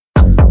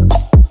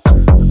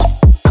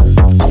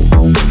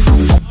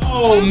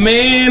Oh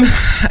man,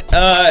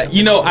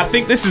 I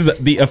think this is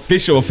the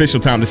official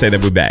time to say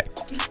that we're back.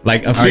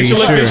 Like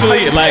officially.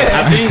 Like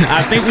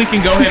I think we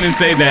can go ahead and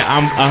say that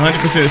I'm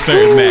 100%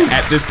 certain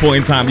that at this point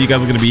in time, you guys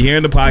are going to be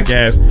hearing the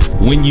podcast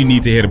when you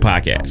need to hear the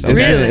podcast.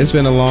 Okay? It's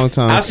been a long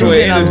time. I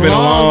swear it's been a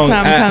long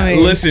time coming.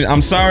 Listen,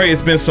 I'm sorry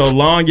it's been so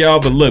long, y'all,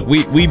 but look,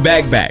 we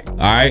back. All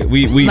right,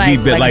 we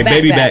like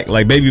baby back,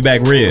 like baby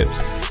back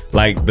ribs,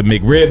 like the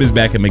McRib is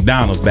back and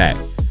McDonald's back.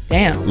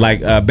 Damn.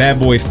 Like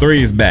Bad Boys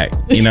 3 is back,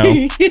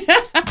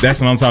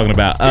 That's what I'm talking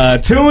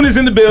about. Tune is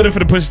in the building for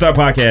the Push Start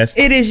podcast.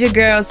 It is your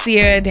girl,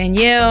 Sierra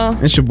Danielle.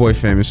 It's your boy,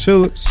 Famous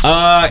Phillips.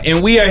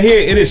 And we are here.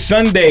 It is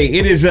Sunday.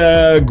 It is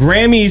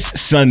Grammys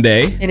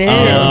Sunday. It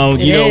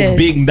is.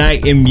 Big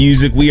night in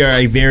music. We are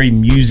a very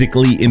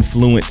musically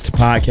influenced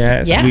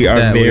podcast. Yeah. We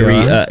are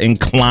very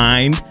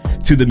inclined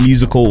to the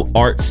musical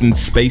arts and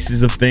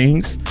spaces of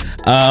things.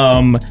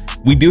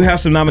 We do have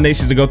some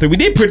nominations to go through. We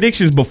did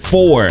predictions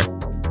before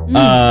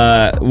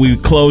we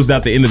closed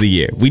out the end of the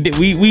year. We did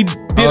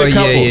a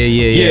couple.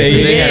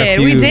 Yeah,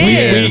 we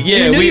did.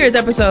 The New Year's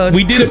episode.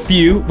 We did a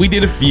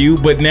few,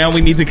 but now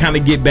we need to kind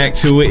of get back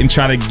to it and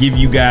try to give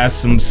you guys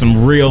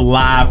some real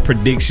live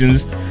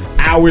predictions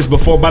hours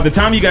before. By the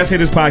time you guys hear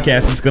this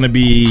podcast, it's going to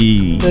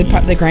be the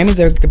Grammys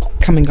are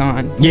coming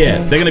on. Yeah,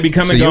 they're going to be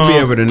coming on. So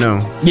you'll be able to know.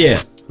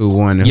 Yeah. Who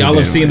won? Y'all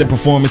have seen the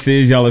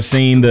performances. Y'all have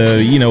seen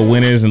the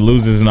winners and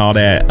losers and all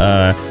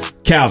that.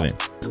 Calvin,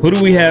 who do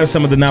we have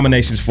some of the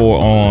nominations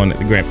for on the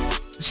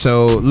Grammy?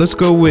 So let's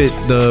go with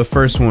the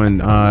first one,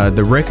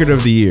 the record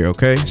of the year.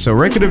 Okay, so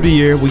record of the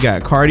year, we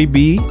got Cardi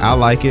B, I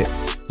Like It.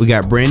 We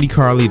got Brandy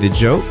Carly, The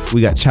Joke. We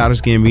got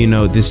Childish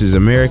Gambino, This Is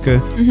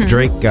America.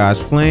 Drake,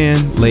 God's Plan.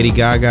 Lady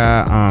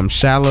Gaga,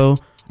 Shallow.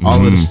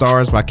 All of the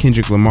Stars by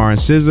Kendrick Lamar and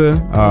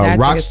SZA.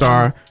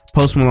 Rockstar,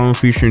 Post Malone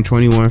featuring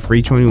 21,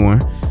 Free 21.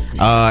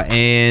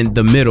 And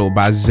The Middle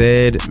by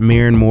Zedd,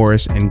 Maren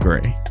Morris, and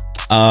Gray.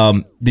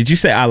 Did you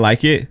say I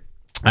Like It?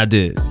 I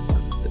did.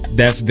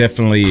 That's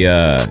definitely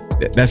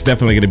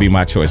going to be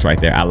my choice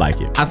right there. I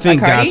Like It. I think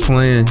God's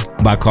Plan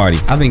by Cardi.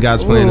 I think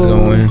God's Plan is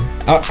going to win.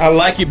 I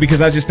like it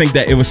because I just think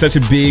that it was such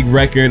a big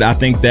record. I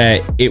think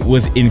that it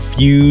was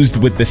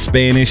infused with the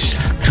Spanish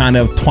kind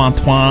of twang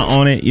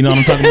on it. You know what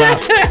I'm talking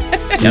about?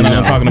 Y'all know what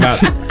I'm talking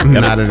about?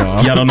 Not at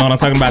all. Y'all don't know what I'm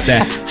talking about?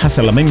 That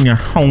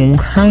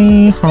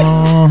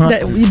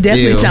you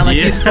definitely sound like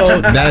you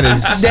spoke.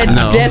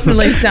 That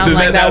definitely sounds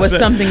like that was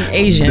something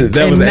Asian.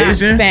 That was not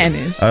Asian?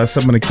 Spanish.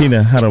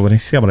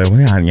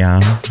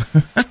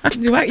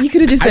 You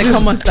could have just said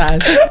 "Como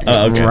estás?"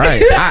 Okay.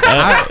 Right.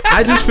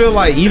 I just feel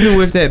like even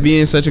with that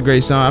being such a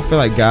great song, I feel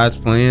like God's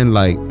Plan,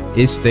 like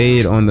it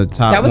stayed on the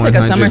top. That was like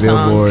a summer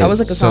song. That was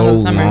like a song of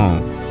the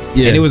summer.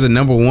 Yeah, and it was a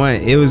number one.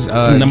 It was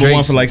number Drake's,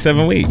 one for like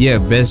 7 weeks. Yeah,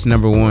 best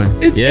number one.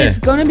 It's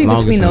gonna be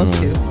between those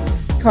two,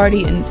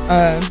 Cardi and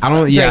I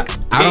don't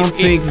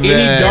think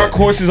any dark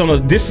horses on the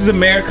This Is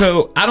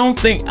America. I don't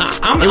think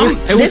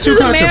it was too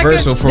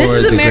controversial for This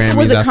Is the America Grammys,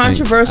 was a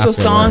controversial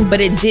song, but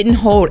it didn't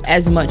hold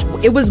as much.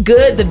 It was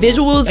good. The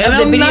visuals of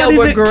the video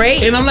were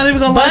great, and I'm not even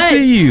gonna lie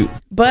to you.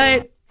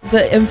 But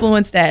the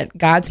influence that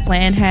God's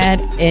Plan had,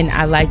 and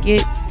I Like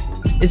It.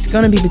 It's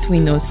gonna be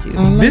between those two.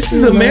 This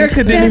Is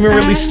America didn't even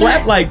really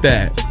slap like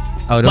that.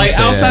 Oh, don't like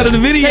say outside that. of the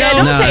video. Yeah,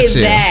 don't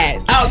say that.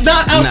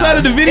 Not outside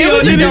of the video.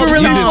 It didn't even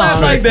really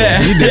slap like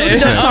that. You did. It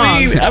was a joke song.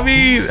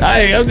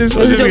 I'm just. It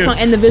was a joke song,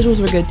 and the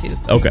visuals were good too.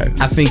 Okay.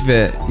 I think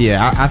that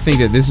I think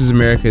that This Is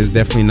America is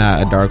definitely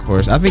not a dark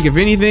horse. I think if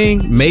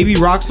anything, maybe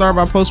Rockstar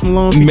by Post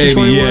Malone. Maybe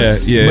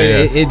 21, yeah.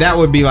 But that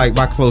would be like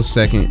my close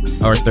second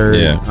or third.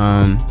 Yeah.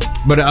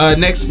 But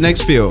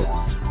next field.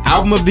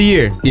 Album of the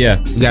year.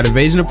 Yeah. We got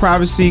Invasion of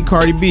Privacy,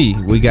 Cardi B.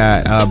 We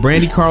got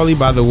Brandy Carly,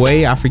 By the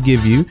Way, I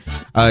Forgive You.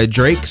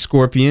 Drake,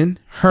 Scorpion.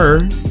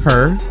 Her.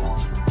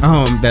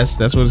 That's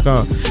what it's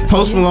called.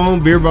 Post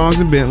Malone, Beer Bongs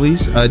and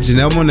Bentleys.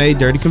 Janelle Monáe,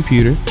 Dirty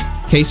Computer.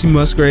 Casey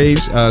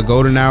Musgraves,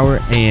 Golden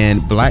Hour,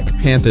 and Black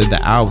Panther,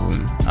 the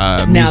album.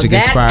 Music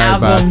inspired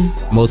by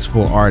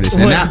multiple artists.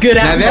 And now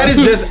that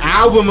is just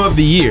album of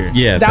the year.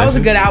 Yeah. That was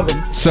a good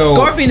album. So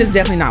Scorpion is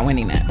definitely not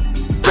winning that.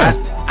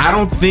 I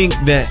don't think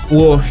that.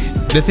 Well,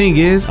 the thing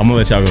is, I'm gonna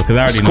let y'all go because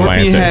I already know my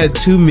answer. Scorpion had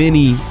too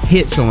many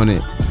hits on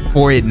it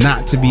for it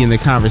not to be in the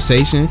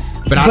conversation.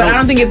 But I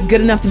don't think it's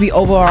good enough to be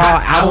overall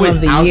album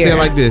of the year. I'll say it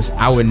like this: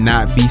 I would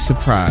not be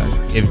surprised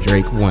if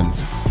Drake won.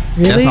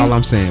 Really? That's all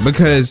I'm saying,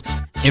 because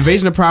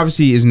Invasion of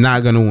Privacy is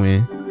not gonna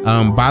win.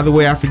 By the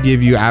Way, I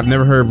Forgive You. I've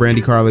never heard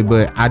Brandy Carly,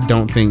 but I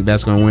don't think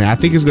that's gonna win. I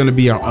think it's gonna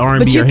be an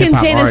R&B. But you or can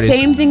hip-hop say artist. the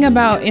same thing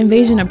about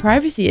Invasion of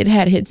Privacy. It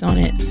had hits on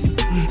it.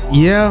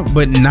 Yeah,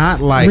 but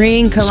not like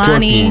Ring,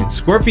 Kalani.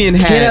 Scorpion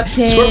had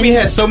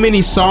so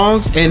many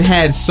songs and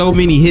had so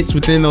many hits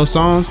within those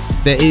songs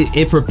that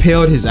it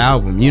propelled his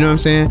album. You know what I'm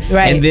saying?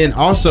 Right. And then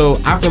also,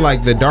 I feel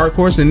like the dark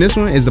horse in this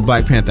one is the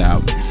Black Panther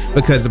album,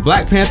 because the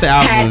Black Panther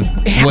album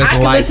was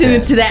I like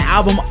listened to that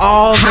album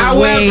all the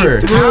way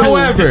through.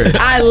 However,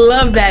 I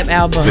love that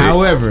album.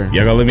 However,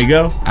 y'all gonna let me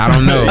go? I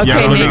don't know. Okay,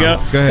 y'all gonna let me Nick.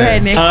 go? Go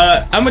ahead, Nick.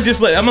 I'm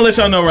gonna let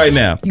y'all know right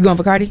now. You going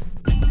for Cardi?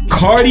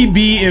 Cardi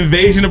B,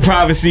 Invasion of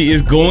Privacy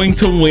is going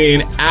to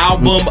win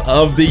Album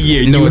of the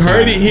Year. No, you it's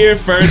heard not. it here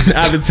first.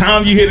 At the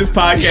time you hear this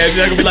podcast,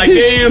 you're gonna be like,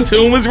 "Damn,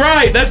 Tune was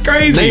right. That's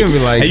crazy." They gonna be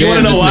like, and you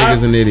wanna "Damn, know this why?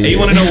 nigga's an idiot." And you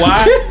want to know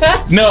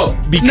why? No,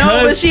 because No,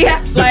 but she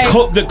had,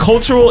 like- the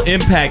cultural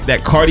impact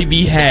that Cardi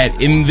B had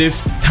in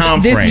this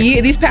time This frame.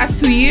 year, these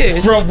past 2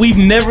 years. We've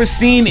never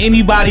seen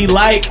anybody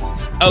like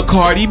a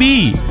Cardi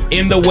B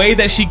in the way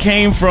that she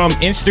came from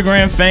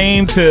Instagram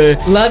fame to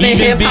Loving even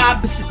hip be-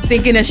 hop,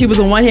 thinking that she was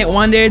a one hit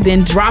wonder,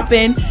 then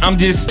dropping. I'm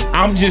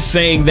just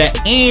saying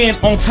that, and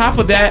on top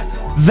of that,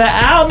 the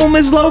album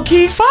is low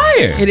key fire.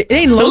 It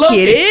ain't low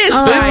key. It is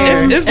fire.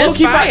 It's low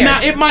key fire. Now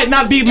it might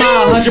not be my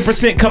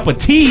 100% cup of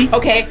tea.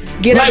 Okay,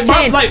 Get Like, Up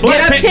 10. like Get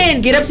Black Up Panther-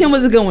 10. Get Up 10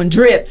 was a good one.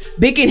 Drip.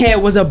 Bickenhead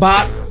was a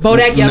bop.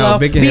 Bodak No, Yellow.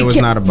 Bickenhead was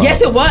not a bop.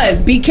 Yes, it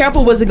was. Be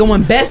Careful was a good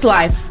one. Best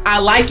Life. I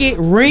Like It.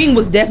 Ring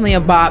was definitely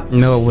a bop.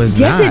 No, it was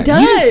Yes, not. it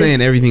does. You just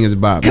saying everything is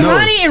Bob. No.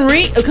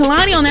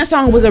 Kalani on that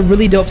song was a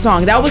really dope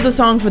song. That was a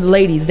song for the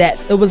ladies. That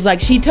it was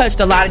like she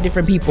touched a lot of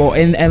different people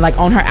and like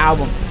on her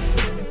album.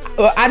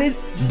 I did.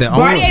 The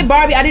Bartier only-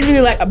 Barbie. I didn't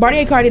really like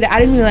Bartier Cardi. I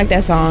didn't really like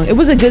that song. It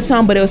was a good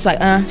song, but it was like,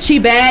 She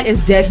Bad is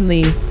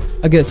definitely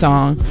a good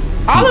song.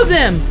 All of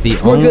them The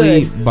were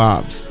only good.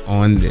 bops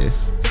on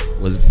this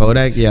was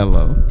Bodak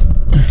Yellow,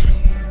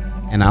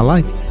 and I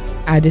like it.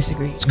 I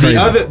disagree. Crazy.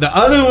 The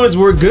other ones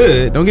were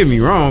good. Don't get me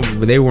wrong,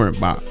 but they weren't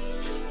bop.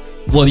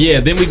 Well, yeah.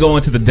 Then we go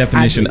into the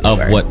definition I of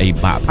agree. what a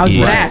bop I was is.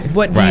 going to ask,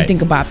 what do you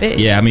think a bop is?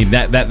 Yeah, I mean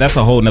that's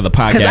a whole nother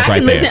podcast Because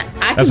right there.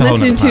 That's a whole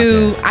nother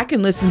podcast. I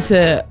can listen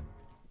to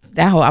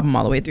that whole album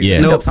all the way through. Yeah.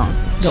 It's a Nope. dope song.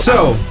 Dope So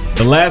album.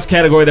 The last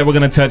category that we're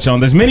gonna touch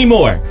on. There's many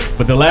more,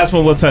 but the last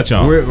one we'll touch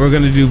on. we're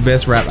gonna do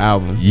best rap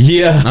album.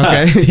 Yeah.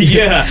 Okay.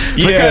 yeah.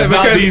 Yeah.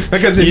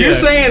 Because if you're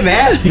saying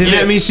that, then Yeah.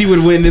 that means she would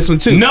win this one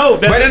too. no,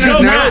 that's But no,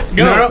 not.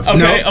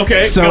 go.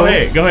 Okay. So,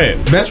 Go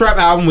ahead. Best rap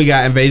album, we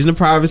got Invasion of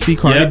Privacy,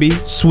 Cardi Yep. B,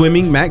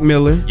 Swimming, Mac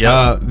Miller,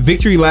 Yep.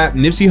 Victory Lap,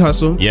 Nipsey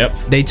Hussle, Yep.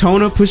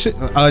 Daytona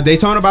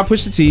by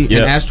Pusha T,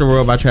 Yep. and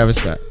Astroworld by Travis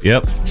Scott.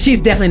 Yep. She's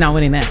definitely not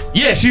winning that.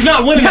 Yeah, she's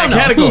not winning Hell that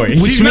no. category.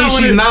 Which means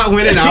she's not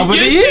winning album of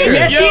the year.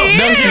 Yes, she No,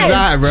 is. she's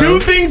not, bro. Two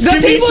things The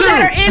can be people true.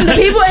 that are in the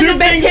Two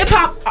best things- hip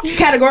hop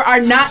category are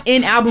not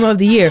in album of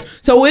the year.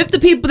 So if the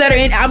people that are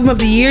in album of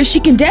the year, she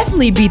can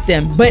definitely beat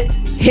them. But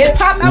hip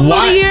hop album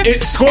of the year,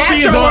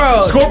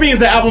 Astroworld.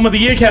 Scorpion's an album of the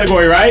year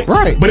category, right?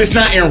 Right. But it's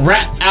not in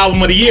rap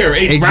album of the year,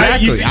 right?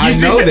 Exactly. I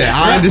know that.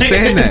 I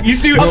understand that. You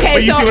see? Okay,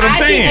 but you so see what I'm I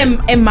saying?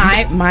 think in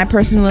my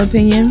personal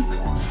opinion,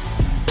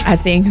 I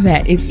think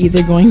that it's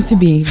either going to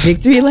be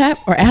Victory Lap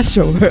or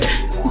Astroworld.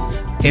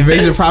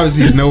 Invasion of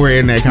Privacy is nowhere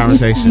in that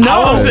conversation.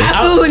 No, I'm saying-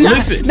 absolutely not.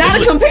 listen, Not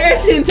a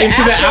comparison to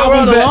into the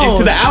Astroworld alone.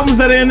 into the albums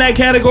that are in that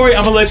category,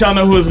 I'm gonna let y'all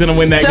know who is gonna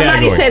win that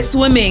Somebody category. said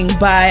Swimming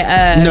by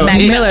Mac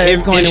Miller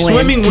is going if to win.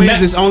 Swimming wins,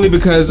 Mac- it's only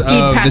because of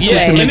the passed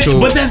away.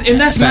 sentimental.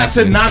 That's not to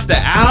factor. knock the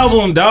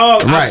album,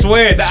 dog. I Right.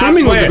 swear.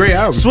 Swimming was a great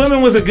album.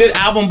 Swimming was a good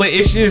album, but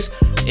it's just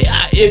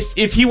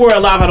if he were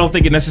alive, I don't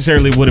think it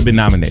necessarily would have been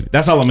nominated.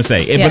 That's all I'm gonna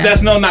say. Yeah. But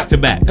that's no knock to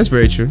back. That's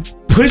very true.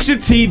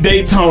 Pusha T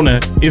Daytona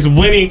is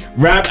winning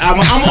rap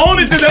album. I'm on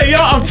it today,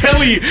 y'all. I'm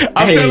telling you.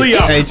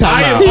 Hey, time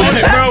I am out. on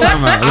it, bro.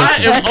 Time out. I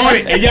am on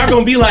it. And y'all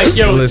gonna be like,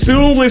 yo, Listen.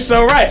 Tune was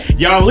so right.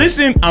 Y'all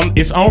listen.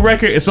 It's on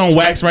record. It's on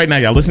wax right now.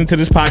 Y'all listen to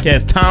this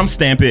podcast.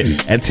 Timestamp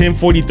it at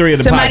 10:43 of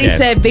the Somebody podcast.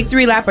 said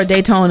Victory Lap or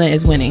Daytona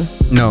is winning.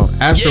 No,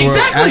 Astroworld.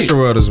 Exactly.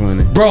 Astroworld is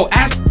winning.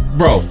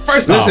 Bro,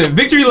 first off, Listen,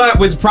 Victory Lap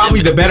was probably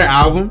the better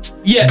album.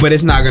 Yeah. but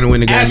it's not gonna win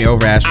the Grammy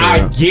over I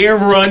Astroworld.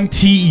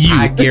 guarantee you.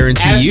 I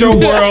guarantee you.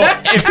 Astroworld.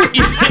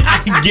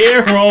 I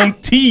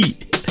guarantee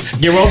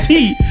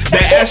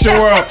that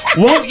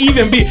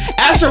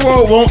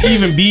Astroworld won't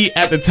even be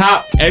at the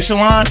top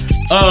echelon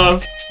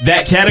of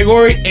that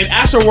category. And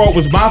Astroworld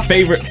was my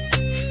favorite.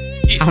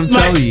 I'm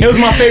telling you. it was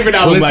my favorite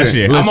album Listen, last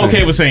year. listen. I'm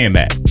okay with saying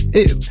that,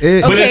 It-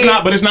 but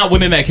Okay. it's not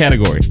winning that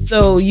category.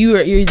 So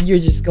you're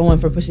just going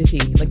for Pusha T.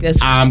 Like that's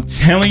I'm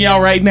telling y'all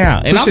right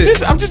now, and I'm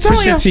just telling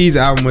y'all. Pusha T's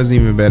album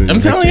wasn't even better. Than I'm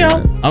telling Victory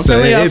y'all. Lap. I'm so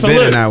telling y'all. It So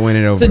better look. not win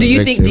it over. So do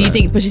you Victory Lap.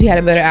 think Pusha T had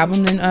a better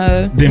album than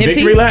Then Nipsey?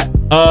 Victory Lap.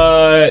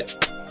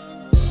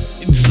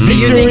 Do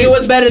you think it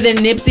was better than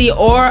Nipsey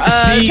or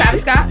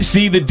Travis Scott?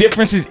 See, the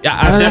difference is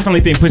I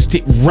definitely think Pusha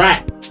T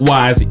rap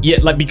wise, yeah,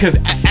 like because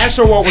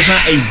Astroworld was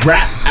not a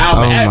rap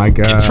album. Oh my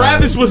God.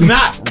 Travis was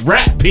not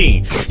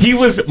rapping. He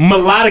was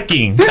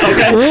melodicing.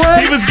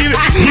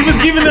 Okay, he was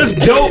giving us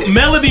dope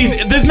melodies.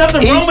 There's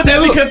nothing wrong with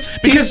that he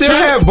because still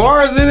had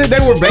bars in it. They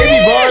were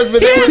baby bars,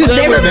 but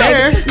they were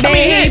there. I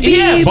mean, he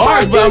had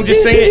bars, but I'm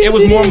just saying it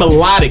was more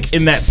melodic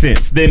in that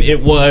sense than it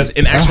was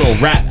an actual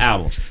rap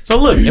album. So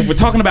look, if we're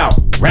talking about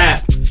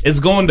rap, it's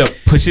going to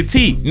Pusha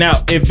T. Now,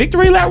 if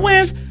Victory Lap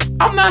wins,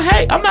 I'm not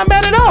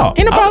mad at all.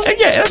 Ain't no problem.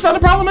 Yeah, that's not a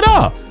problem at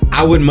all.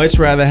 I would much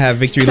rather have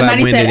Victory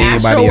Lap win than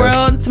anybody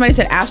else. Somebody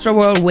said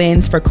Astroworld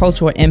wins for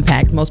cultural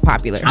impact, most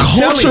popular.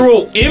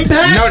 Cultural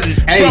impact? No,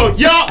 hey, bro,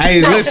 y'all,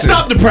 listen.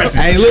 Stop the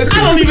pressing. Hey, listen.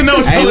 I don't even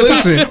know some of the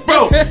time.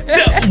 Bro,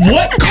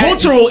 what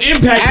cultural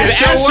impact did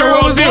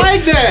Astroworld do?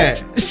 Like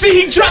that.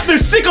 See, he dropped the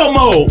sicko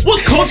mode.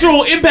 What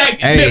cultural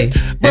impact? Hey,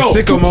 bro,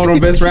 sicko mode on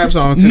Best Rap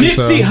Song too.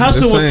 Nipsey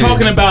Hussle was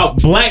talking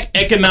about black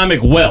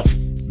economic wealth.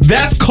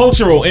 That's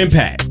cultural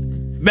impact.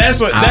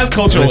 That's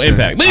cultural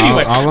impact. But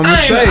anyway, all I'm gonna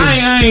say,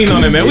 I ain't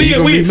on it, man.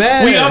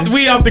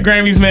 We off the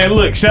Grammys, man.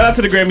 Look, shout out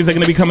to the Grammys. They're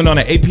gonna be coming on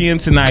at 8 p.m.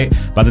 tonight.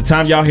 By the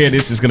time y'all hear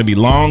this, it's gonna be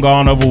long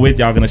gone over with.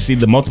 Y'all gonna see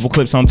the multiple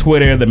clips on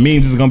Twitter. The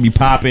memes is gonna be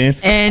popping.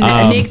 And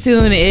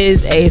Nicktoon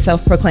is a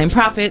self-proclaimed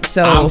prophet.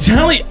 So I'm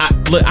telling you,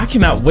 I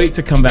cannot wait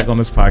to come back on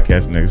this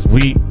podcast next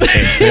week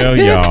and tell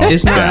y'all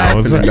it's not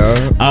happening,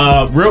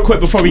 dog. Real quick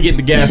before we get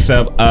the gas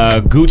up,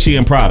 Gucci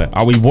and Prada.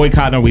 Are we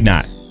boycotting or are we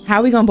not? How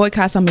are we gonna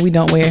boycott something we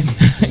don't wear?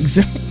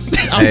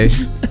 Hey,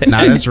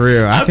 nah, that's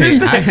real. I can't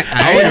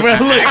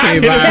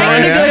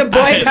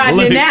boycott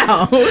it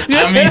now.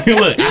 I mean,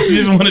 look, I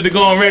just wanted to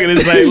go on record and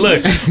say,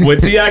 look, when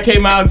T.I.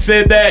 came out and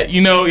said that,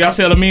 you know, y'all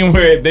said a meme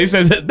where they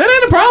said that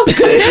ain't a problem.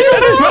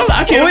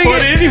 I can't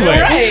afford it anyway.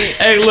 Right.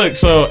 Hey, look,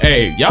 so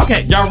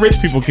y'all rich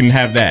people can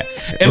have that.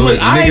 And look,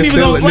 I ain't even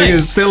gonna flex.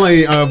 Niggas still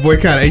ain't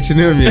boycott H&M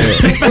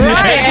yet.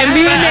 Right, and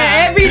being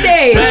there every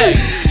day.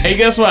 Hey,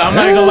 guess what? I'm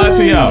not gonna lie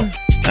to y'all.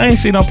 I ain't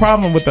see no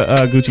problem with the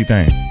Gucci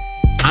thing.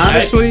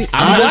 Honestly,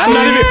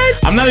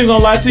 I'm not even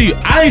gonna lie to you.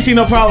 I ain't see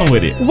no problem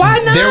with it. Why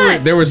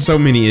not? There were so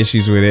many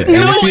issues with it.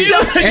 Yes,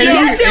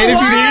 it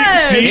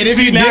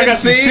was. Now I got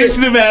some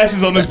sensitive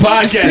asses on this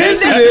podcast.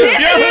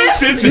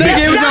 Sensitive. Nigga,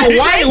 it was a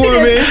white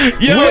woman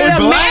with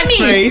a black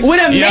face. With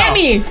a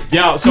mammy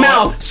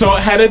mouth. So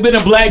had it been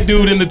a black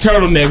dude in the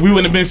turtleneck, we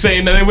wouldn't have been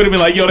saying that. They would have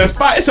been like, yo, that's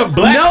fine. It's a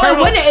black turtle. No,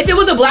 it wouldn't. If it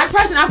was a black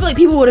person, I feel like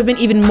people would have been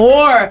even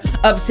more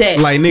upset.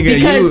 Like, nigga,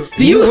 because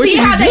do you see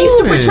how they used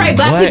to portray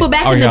black people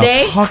back in the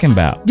day? Talking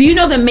about? Do you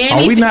know the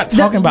mammy? Are we not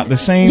talking about the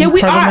same? Yeah,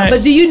 we turtleneck? are.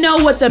 But do you know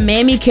what the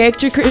mammy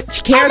caricature?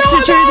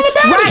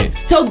 Right.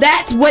 So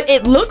that's what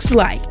it looks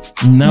like.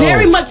 No.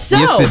 Very much so.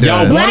 Yes, it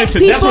does.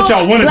 That's what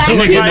y'all wanted to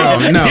look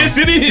like. No. Yes,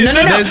 it is. No.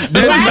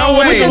 There's no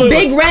way. With the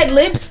big red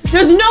lips,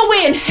 there's no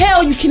way in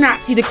hell you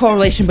cannot see the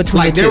correlation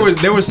between the two.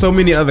 There was so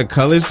many other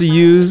colors to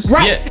use.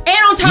 Right. Yeah. And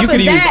on top of that, you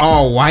could use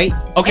all white.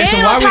 Okay,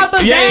 and on top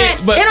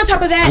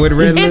of that, with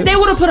red if they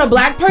would have put a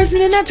black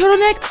person in that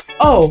turtleneck,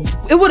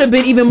 it would have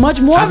been even much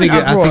more of an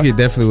uproar. I think it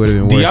definitely would have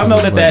been worse. Do y'all know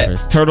that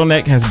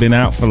turtleneck has been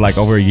out for like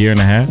over a year and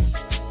a half?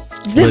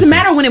 Doesn't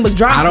matter when it was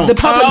dropped. The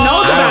public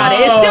knows about it.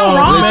 It's still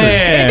wrong.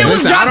 If it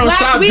was dropped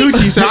last week,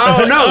 Gucci, so I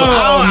don't know.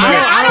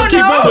 I don't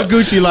keep up with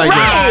Gucci like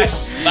that.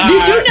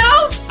 Did you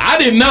know? I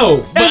didn't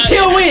know.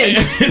 Until when?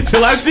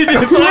 Until I see the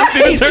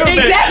turtleneck.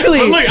 Exactly.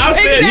 But look, I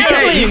said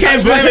you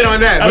can't blame it on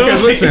that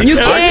because listen,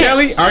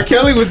 R.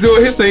 Kelly was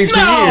doing his thing for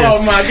years.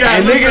 Oh my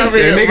God! And niggas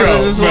are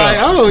just like,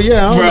 oh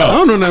yeah, I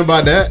don't know nothing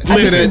about that. To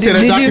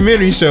the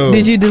documentary show.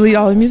 Did you delete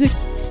all the music?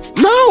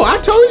 No, I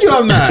told you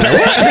I'm not.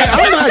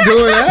 I'm not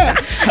doing that.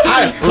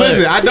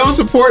 Listen, I don't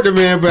support the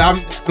man, but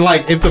I'm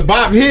like, if the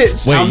bop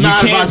hits, I'm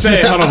not about to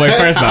say. Hold on, wait.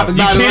 First off, you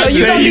can't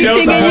say you don't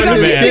support the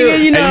man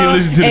and you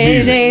listen to the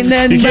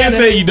music. You can't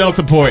say you don't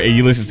support and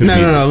you listen to the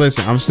music. No.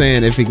 Listen, I'm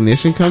saying if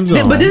Ignition comes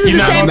on, but this is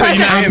the same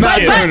person.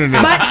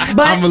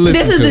 But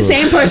this is the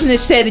same person that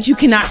said that you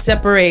cannot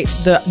separate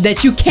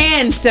that you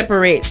can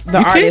separate the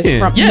artist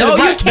from. No,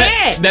 you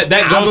can't.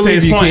 That goes to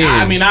his point.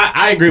 I mean,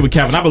 I agree with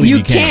Kevin. I believe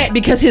you can. You can't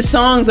because his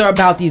songs are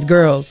about these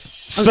girls.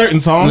 Certain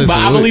songs, but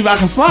I Believe I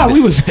Can Fly.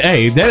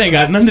 That ain't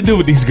got nothing to do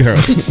with these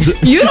girls.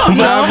 You don't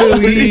know. I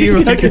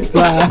believe I can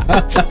fly.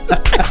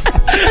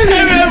 Hey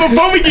man,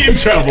 before we get in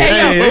trouble.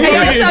 Hey,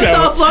 what's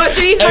up, Soul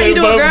Floetry? How you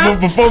doing, girl?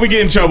 Before we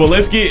get in trouble,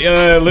 let's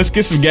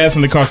get some gas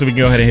in the car so we can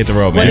go ahead and hit the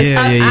road, man.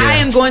 I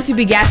am going to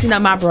be gassing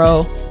up my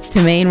bro,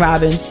 Tamaine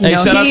Robbins. He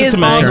is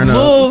Tamaine. On the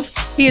move.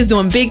 He is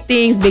doing big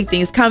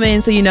things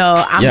coming. So,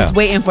 I'm just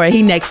waiting for it.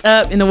 He next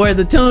up. In the words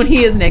of Tune,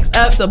 he is next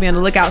up. So be on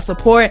the lookout,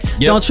 support.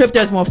 Don't trip,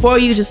 there's more for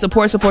you. Just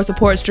support,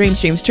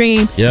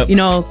 stream. Yep.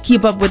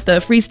 Keep up with the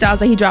freestyles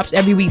that he drops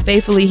every week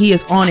faithfully. He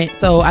is on it.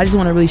 So I just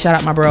want to really shout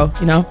out my bro,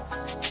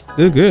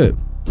 Good.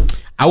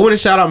 I want to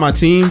shout out my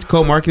team,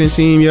 co-marketing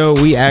team, yo.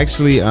 We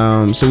actually,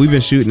 so we've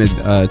been shooting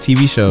a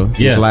TV show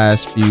these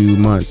last few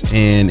months,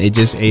 and it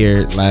just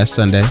aired last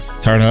Sunday.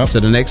 Turn up. So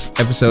the next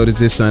episode is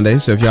this Sunday.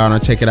 So if y'all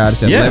want to check it out,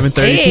 it's at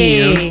 11:30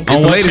 p.m.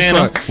 On what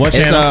channel? What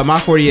channel? It's My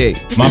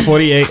 48. My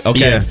 48. Okay.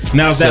 Yeah.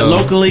 Now is that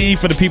locally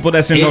for the people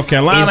that's in North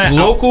Carolina? It's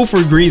local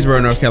for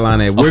Greensboro, North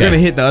Carolina. We're gonna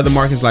hit the other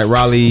markets like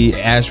Raleigh,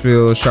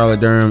 Asheville,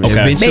 Charlotte, Durham.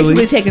 Eventually,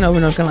 basically taking over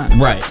North Carolina.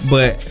 Right,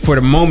 but for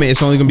the moment,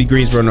 it's only gonna be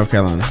Greensboro, North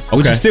Carolina,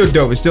 which is still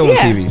dope. It's still on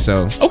TV.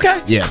 So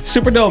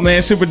super dope,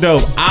 man, super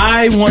dope.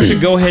 I want to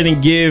go ahead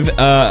and give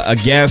a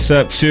gas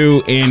up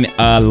to in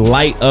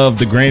light of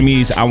the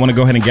Grammys. I want to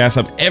go ahead and gas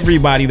up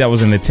everybody that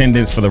was in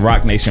attendance for the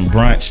Rock Nation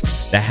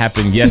brunch that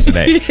happened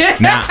yesterday.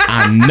 Now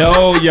I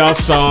know y'all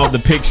saw the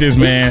pictures,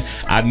 man.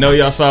 I know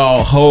y'all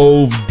saw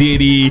Hove,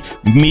 Diddy,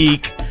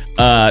 Meek,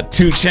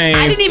 2 Chainz.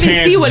 I didn't even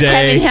Terrence see what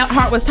J. Kevin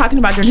Hart was talking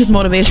about during his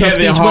motivational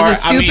speech. Was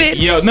it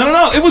stupid?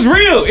 No. It was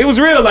real. It was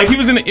real. Like, he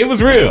was in it. It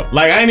was real.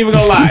 Like, I ain't even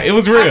gonna lie. It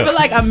was real. I feel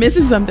like I'm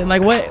missing something.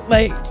 Like, what?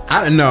 Like,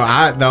 I don't know.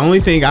 The only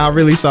thing I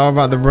really saw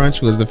about the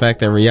brunch was the fact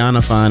that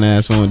Rihanna fine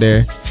ass went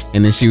there,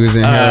 and then she was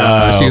in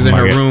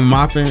her room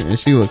mopping, and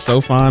she looked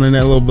so fine in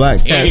that little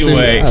black cat suit.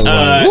 Anyway,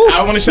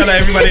 I want to shout out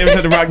everybody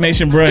at the Rock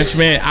Nation brunch,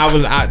 man. I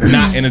was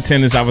not in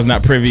attendance. I was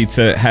not privy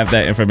to have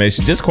that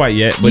information just quite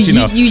yet. But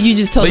you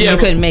just told me you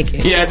couldn't make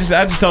it. Yeah, I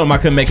just told him I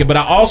couldn't make it. But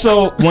I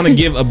also want to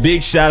give a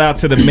big shout out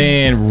to the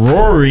man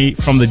Rory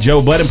from the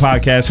Joe Budden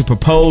podcast, who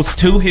proposed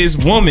to his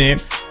woman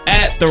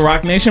at the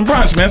Rock Nation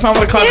brunch, man. So I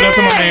want to clap it up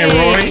to my man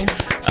Rory.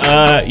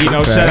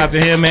 Shout out to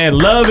him, man.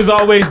 Love is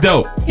always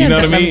dope. You know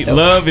what I mean?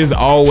 Love is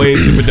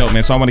always super dope,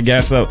 man. So I want to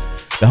gas up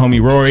the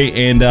homie Rory,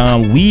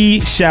 and we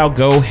shall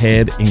go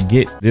ahead and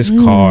get this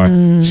car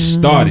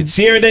started.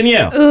 Sierra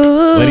Danielle,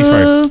 ladies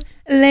first.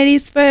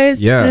 Ladies first.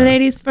 Yeah.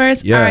 Ladies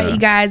first. Yeah. All right, you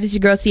guys, it's your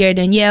girl Sierra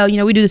Danielle. You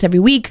know, we do this every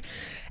week.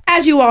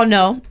 As you all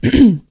know,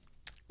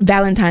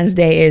 Valentine's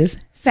Day is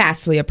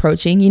fastly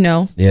approaching,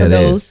 for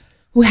those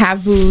who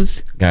have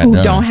booze,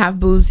 don't have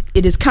booze.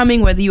 It is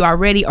coming whether you are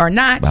ready or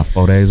not. About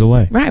 4 days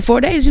away. Right,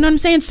 4 days, you know what I'm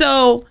saying?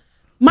 So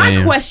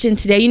my question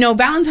today,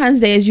 Valentine's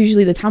Day is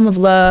usually the time of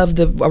love,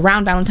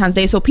 around Valentine's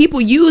Day. So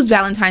people use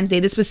Valentine's Day,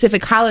 this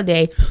specific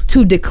holiday,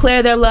 to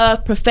declare their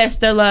love, profess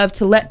their love,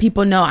 to let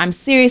people know I'm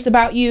serious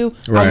about you.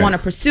 Right. I want to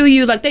pursue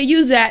you. Like, they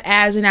use that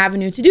as an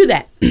avenue to do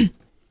that.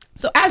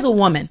 So as a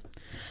woman,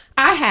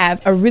 I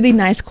have a really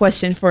nice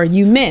question for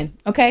you men,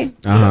 okay?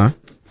 Uh-huh.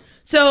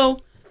 So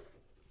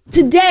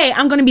today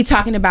I'm going to be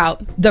talking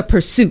about the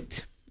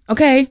pursuit,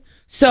 okay?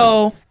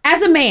 So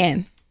as a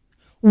man,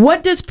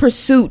 what does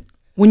pursuit,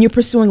 when you're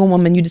pursuing a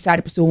woman, you decide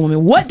to pursue a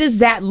woman, what does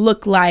that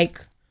look like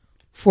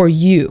for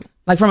you?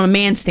 Like, from a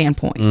man's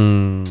standpoint?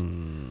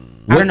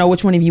 I don't know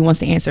which one of you wants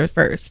to answer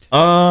first.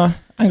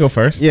 I can go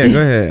first. Yeah,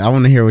 go ahead. I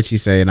want to hear what you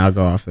say, and I'll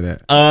go off of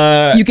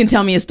that. You can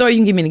tell me a story. You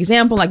can give me an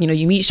example. Like,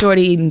 you meet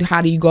Shorty, and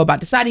how do you go about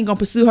deciding you're going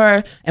to pursue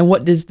her? And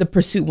what does the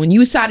pursuit, when you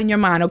decide in your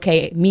mind,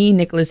 okay, me,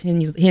 Nicholas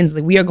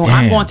Hensley,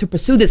 I'm going to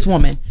pursue this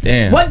woman.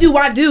 Damn. What do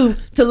I do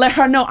to let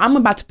her know I'm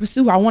about to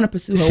pursue her? I want to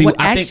pursue her. What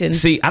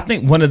actions? I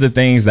think one of the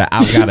things that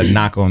I've got to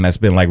knock on that's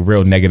been like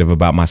real negative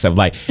about myself,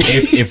 like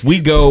if we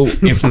go,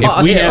 if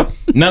we have,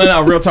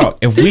 no, real talk.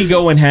 If we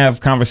go and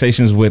have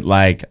conversations with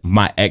like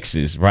my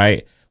exes,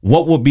 right?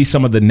 What would be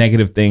some of the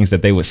negative things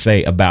that they would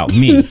say about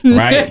me,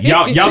 right?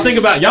 y'all think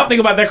about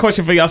that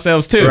question for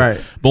yourselves too. Right.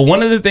 But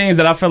one of the things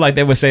that I feel like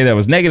they would say that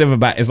was negative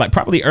about is like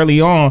probably early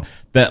on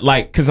that,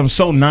 like, because I'm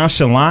so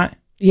nonchalant.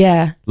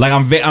 Yeah. Like,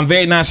 I'm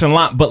very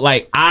nonchalant, but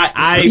like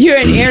I you're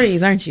an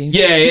Aries, aren't you?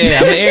 Yeah,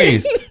 I'm an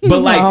Aries.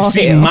 But like,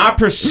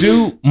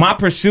 my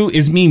pursuit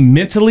is me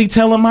mentally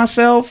telling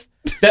myself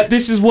that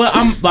this is what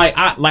I'm like.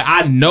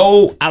 I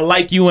know I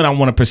like you and I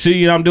want to pursue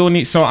you and I'm doing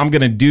it, so I'm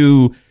gonna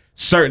do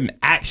certain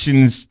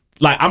actions.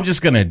 Like, I'm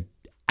just gonna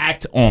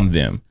act on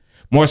them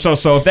more so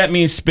if that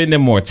means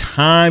spending more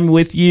time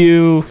with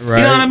you, right.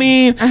 You know what I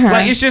mean?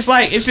 Like, it's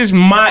just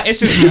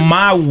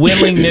my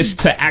willingness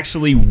to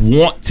actually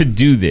want to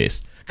do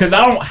this, because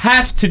I don't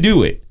have to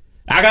do it.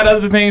 I got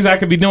other things I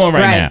could be doing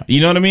right now,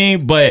 you know what I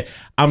mean? But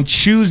I'm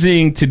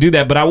choosing to do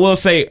that. But I will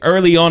say,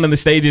 early on in the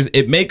stages,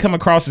 it may come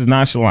across as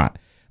nonchalant,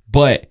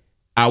 but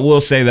I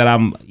will say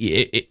that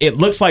it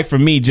looks like, for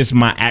me, just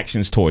my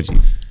actions towards you.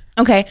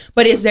 Okay,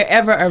 but is there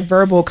ever a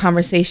verbal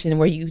conversation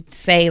where you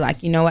say,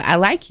 like, I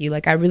like you,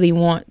 like, I really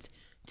want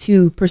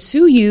to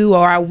pursue you,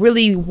 or I'm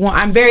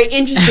very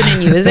interested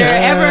in you? Is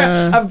there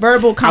ever a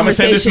verbal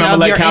conversation of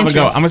your interest?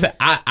 I'm gonna say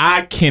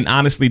I can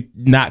honestly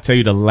not tell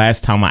you the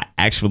last time I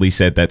actually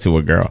said that to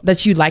a girl.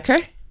 That you like her?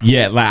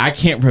 Yeah, like, I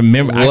can't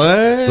remember.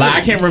 What?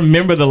 I can't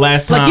remember the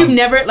last time. Like, you've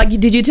never, like,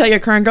 did you tell your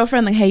current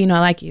girlfriend, like, hey, I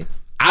like you?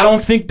 I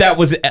don't think that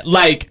was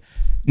like.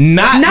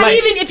 Not like,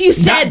 even if you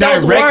said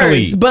those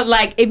directly. words, but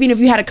like, even if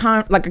you had a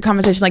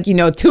conversation, like,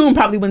 Toon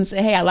probably wouldn't say,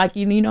 "Hey, I like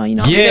you." I'm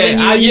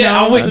feeling you.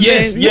 I would.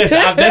 Yes.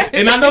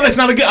 And I know that's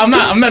not a good. I'm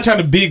not trying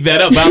to big that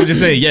up, but I'm just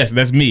saying, yes,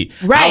 that's me.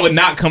 Right. I would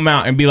not come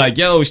out and be like,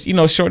 "Yo,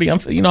 Shorty,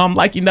 I'm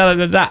like you."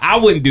 I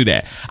wouldn't do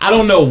that. I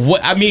don't know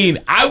what. I mean,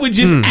 I would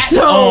just act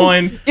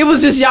on. It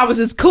was just y'all was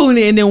just cooling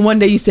it, and then one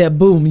day you said,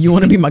 "Boom, you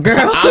want to be my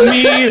girl?" I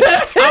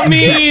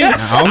mean,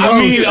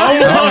 almost.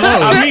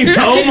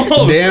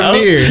 Damn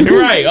near.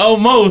 Right,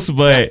 almost,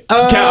 but.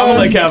 I'm gonna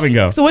let Calvin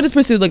go. So what does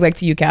pursuit look like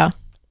to you, Cal?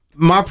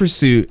 My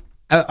pursuit,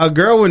 a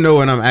girl would know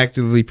when I'm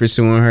actively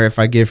pursuing her if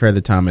I give her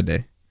the time of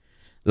day.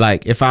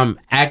 Like, if I'm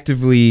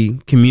actively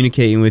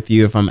communicating with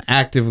you, if I'm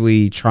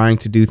actively trying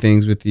to do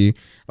things with you.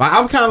 Like,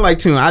 I'm kind of like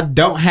Toon. I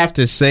don't have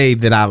to say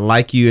that I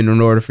like you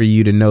in order for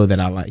you to know that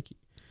I like you.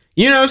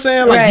 You know what I'm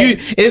saying? Like,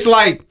 it's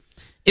like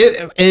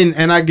it,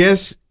 and I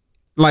guess,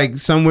 like,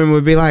 some women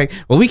would be like,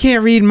 well, we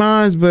can't read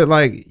minds, but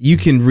like, you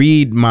can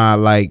read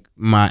my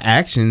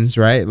actions,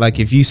 right? Like,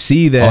 if you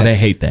see that. Oh, they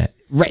hate that.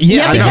 Right,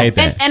 yeah, I hate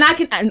that. And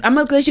I'm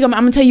gonna let you go. I'm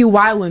gonna tell you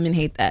why women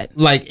hate that.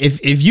 Like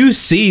if you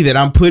see that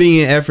I'm putting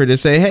in effort to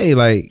say, hey,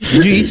 like,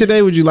 did you eat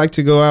today? Would you like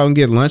to go out and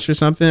get lunch or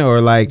something?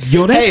 Or like,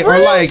 yo, that's hey, real. or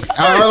like,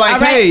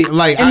 Right. hey,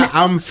 like,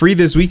 I'm free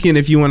this weekend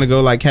if you want to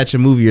go like catch a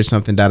movie or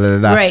something. Da da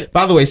da da. Right.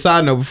 By the way,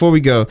 side note before we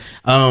go,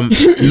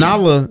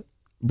 Nala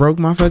broke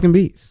my fucking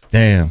beats.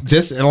 Damn.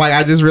 Just like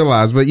I just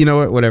realized, but you know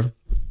what? Whatever.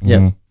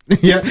 Yeah.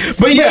 Yeah,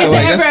 but yeah, Is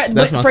like there that's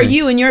ever, my for thing.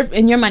 you in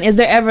your mind, is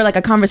there ever like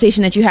a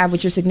conversation that you have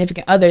with your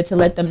significant other to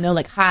let them know,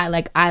 like, hi,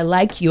 like, I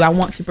like you, I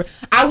want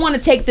to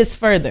take this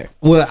further?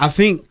 Well, I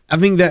think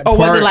that. Or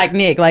was it like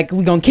Nick, like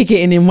we gonna kick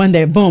it and then one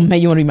day, boom, hey,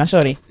 you want to be my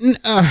shorty?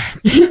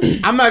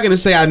 I'm not gonna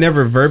say I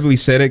never verbally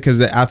said it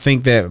because I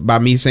think that by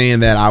me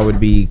saying that I would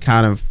be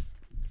kind of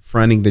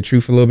fronting the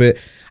truth a little bit.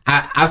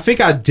 I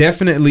think I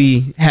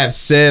definitely have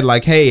said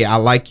like, hey, I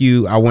like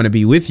you, I want to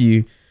be with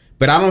you.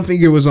 But I don't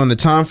think it was on the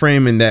time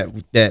frame and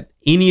that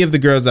any of the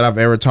girls that I've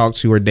ever talked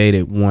to or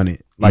dated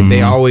wanted. Like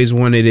they always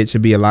wanted it to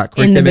be a lot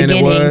quicker than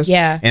it was.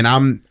 Yeah. And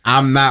I'm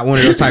not one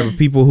of those type of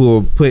people who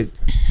will put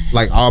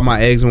like all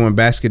my eggs in one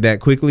basket that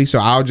quickly. So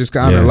I'll just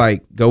kind of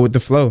like go with the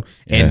flow.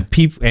 And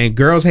people and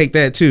girls hate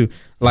that too.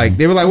 Like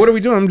they were like, "What are we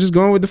doing?" I'm just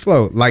going with the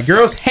flow. Like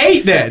girls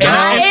hate that.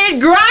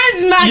 It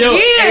grinds my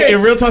gears.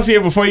 In real talk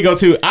here, before you go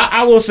too,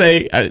 I will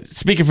say,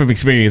 speaking from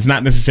experience,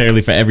 not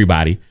necessarily for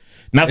everybody.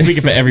 Not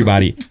speaking for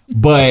everybody,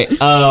 but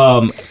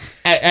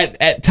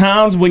at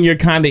times when you're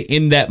kind of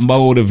in that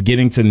mode of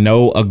getting to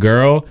know a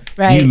girl,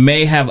 right. you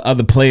may have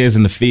other players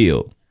in the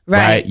field.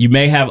 Right. You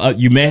may have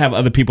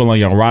other people on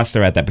your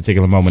roster at that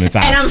particular moment in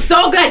time. And I'm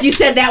so glad you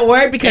said that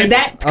word because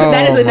that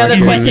is another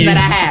question that I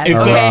have.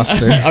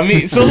 Okay? I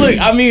mean, so look.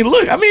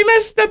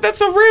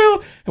 That's a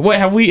real. What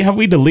have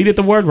we deleted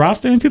the word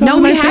roster in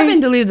 2019? No, we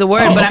haven't deleted the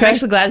word, but okay. I'm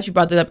actually glad that you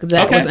brought that up because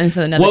that was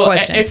into another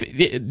question.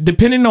 If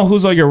depending on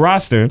who's on your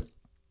roster,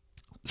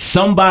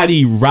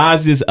 somebody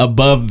rises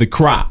above the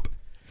crop.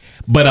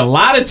 But a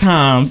lot of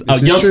times,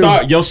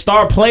 your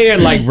star player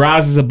like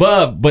rises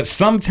above. But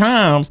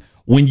sometimes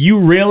when you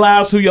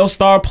realize who your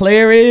star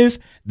player is,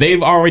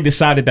 they've already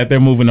decided that they're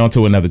moving on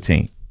to another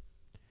team.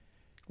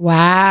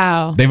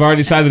 Wow. They've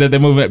already decided that they're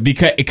moving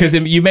because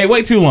you may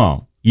wait too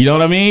long. You know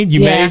what I mean?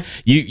 You may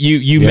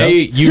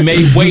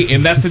wait,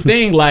 and that's the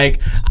thing. Like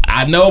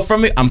I know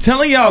from it, I'm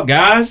telling y'all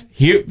guys,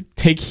 here,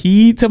 take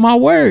heed to my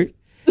word.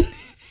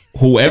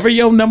 Whoever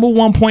your number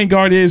one point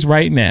guard is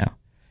right now,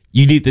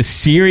 you need to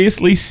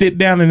seriously sit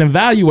down and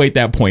evaluate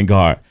that point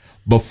guard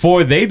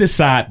before they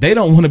decide they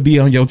don't want to be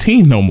on your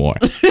team no more.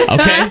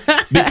 Okay?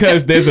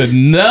 Because there's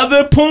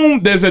another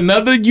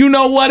you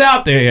know what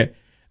out there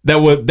that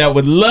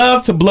would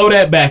love to blow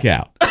that back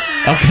out.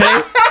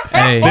 Okay?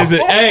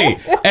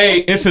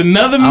 It's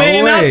another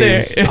man out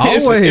there.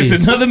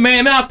 It's another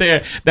man out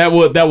there that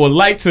would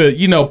like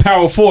to,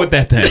 power forward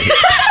that thing.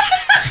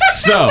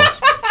 So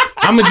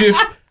I'ma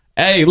just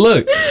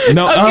look,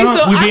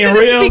 so we being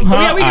real. We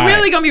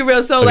really gonna be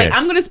real. So like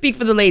I'm gonna speak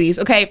for the ladies,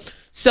 okay?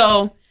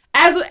 So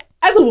as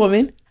a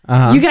woman,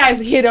 you guys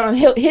hit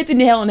the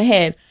nail on the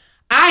head.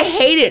 I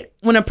hate it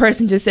when a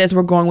person just says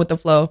we're going with the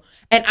flow.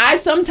 And I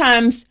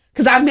sometimes,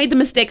 because I've made the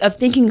mistake of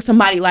thinking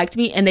somebody liked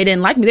me and they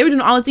didn't like me. They were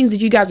doing all the things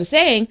that you guys are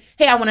saying.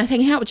 Hey, I want to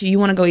hang out with you. You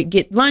want to go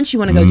get lunch? You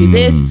want to go do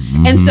this?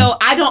 And so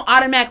I don't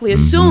automatically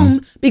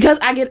assume because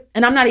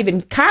and I'm not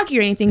even cocky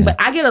or anything,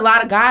 but I get a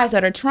lot of guys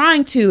that are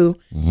trying to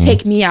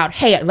take me out.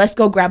 Hey, let's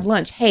go grab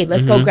lunch. Hey,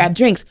 let's go grab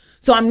drinks.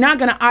 So I'm not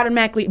going to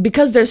automatically,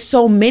 because there's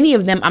so many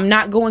of them, I'm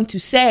not going to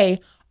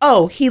say,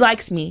 oh, he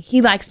likes me.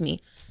 He likes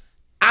me.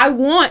 I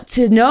want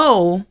to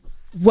know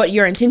what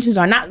your intentions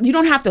are. You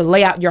don't have to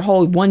lay out your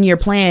whole 1 year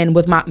plan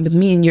with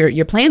me and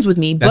your plans with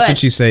me. That's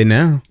what you say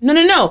now.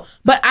 No.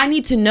 But I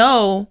need to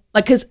know,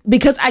 like,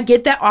 because I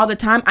get that all the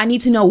time. I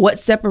need to know what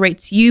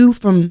separates you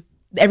from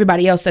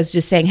everybody else that's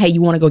just saying, hey,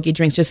 you want to go get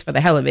drinks just for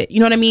the hell of it. You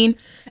know what I mean?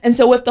 And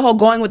so with the whole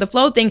going with the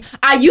flow thing,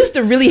 I used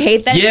to really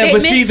hate that statement. Yeah,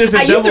 but see, there's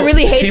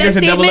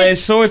a double-edged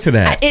sword to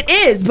that. It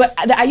is, but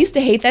I used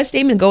to hate that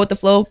statement, go with the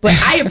flow, but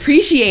I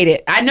appreciate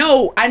it. I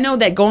know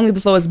that going with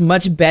the flow is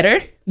much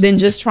better than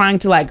just trying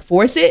to like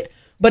force it.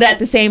 But at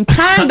the same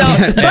time, though,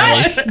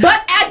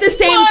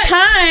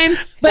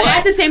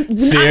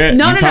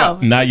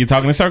 Now you're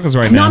talking in circles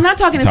right now. No, I'm not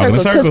talking in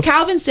circles because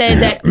Calvin said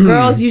that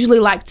girls usually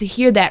like to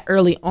hear that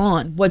early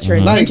on what your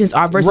intentions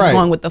are versus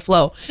going with the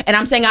flow. And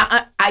I'm saying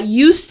I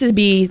used to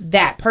be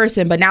that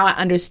person, but now I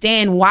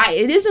understand why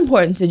it is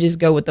important to just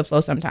go with the flow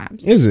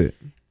sometimes. Is it?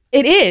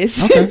 It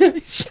is. Okay.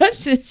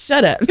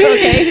 Shut up.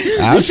 Okay.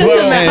 Shut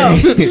your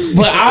mouth.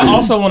 But I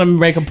also want to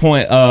make a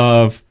point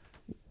of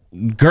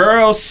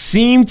girls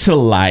seem to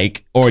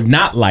like, or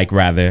not like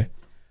rather,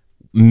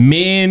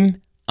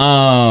 men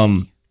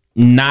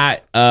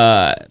not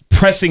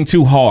pressing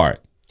too hard.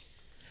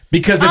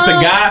 Because if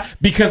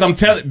I'm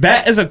telling,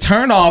 that is a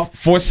turnoff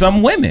for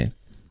some women.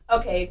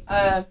 Okay.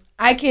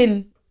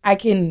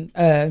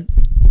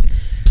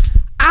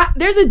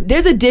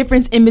 There's a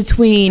difference in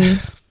between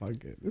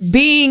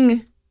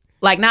being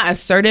like not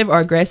assertive or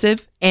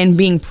aggressive and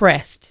being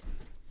pressed.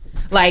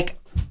 Like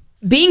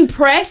being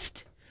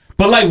pressed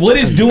But like, what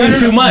is doing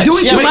too much?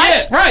 Doing too much?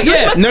 Yeah, right? Doing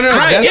Yeah. too much? No.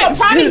 Right,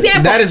 That's, prime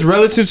example. That is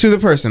relative to the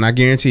person. I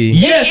guarantee.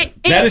 Yes,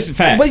 that is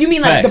facts. But you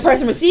mean like Facts. the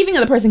person receiving or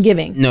the person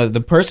giving? No,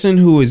 the person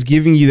who is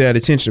giving you that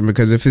attention.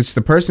 Because if it's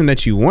the person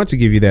that you want to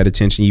give you that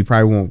attention, you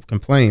probably won't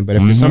complain. But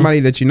if it's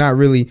somebody that you're not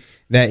really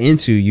that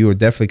into, you will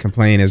definitely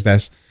complain as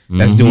that's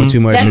doing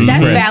too much. That's for you.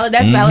 valid.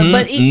 That's valid.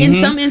 But in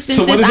some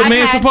instances, So what is a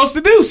man supposed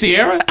to do,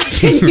 Sierra?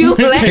 Can you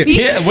let me?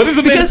 Yeah, what is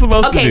a man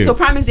supposed to do? Okay, so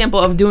prime example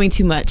of doing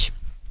too much.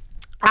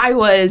 I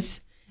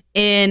was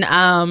in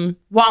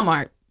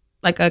Walmart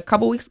like a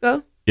couple weeks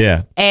ago.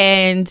 Yeah.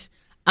 And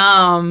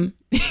I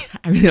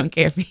really don't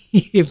care if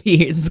he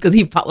hears this because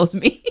he follows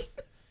me.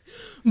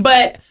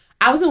 But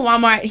I was in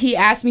Walmart. He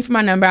asked me for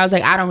my number. I was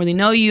like, I don't really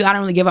know you. I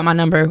don't really give up my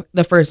number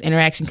the first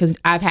interaction because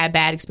I've had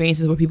bad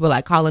experiences where people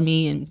like calling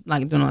me and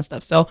like doing all that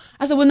stuff. So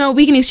I said, well, no,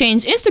 we can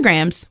exchange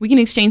Instagrams. We can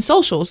exchange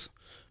socials,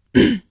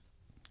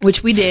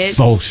 which we did.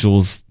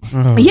 Socials.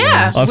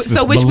 Yeah. Us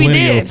So this which we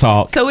millennial did.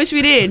 talk. So which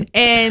we did.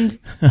 And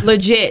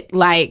legit,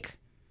 like,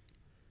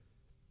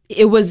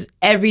 it was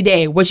every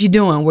day. What you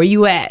doing? Where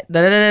you at?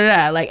 Da, da, da,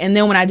 da, da. Like, and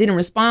then when I didn't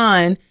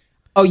respond,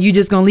 oh, you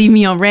just gonna leave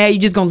me on red? You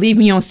just gonna leave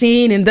me on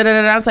scene? And da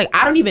da da. I was like,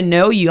 I don't even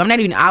know you. I'm not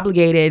even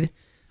obligated.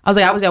 I was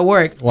like, I was at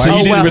work. So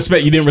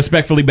you didn't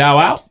respectfully bow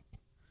out?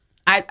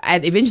 I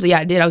eventually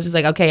I did. I was just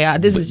like, okay,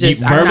 this is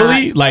just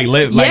verbally,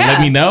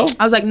 let me know.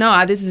 I was like,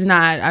 no, this is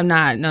not. I'm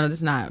not. No, this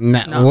is not.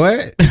 Nah, No. what?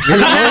 This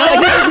is not.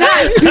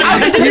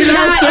 This is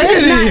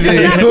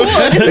not cool.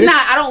 This is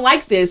not. I don't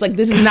like this. Like,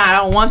 this is not.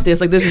 I don't want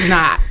this. Like, this is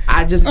not.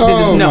 This is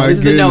no. This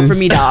is a no for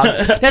me, dog.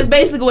 That's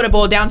basically what it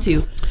boiled down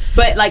to.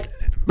 But like,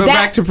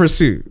 back to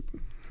Pursuit.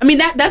 I mean,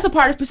 that's a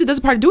part of Pursuit. That's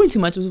a part of doing too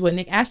much. Was what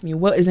Nick asked me.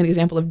 What is an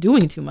example of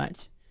doing too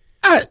much?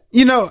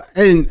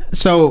 And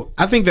so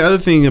I think the other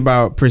thing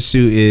about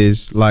Pursuit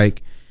is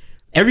like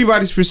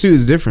everybody's pursuit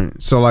is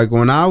different. So like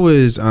when I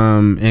was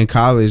in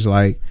college,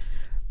 like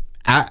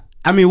I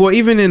mean, well,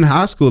 even in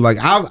high school, like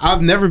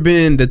I've never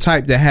been the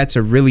type that had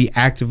to really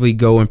actively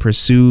go and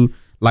pursue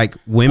like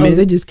women. Oh,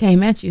 they just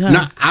came at you, huh?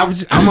 No,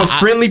 I'm a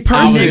friendly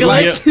person.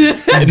 Women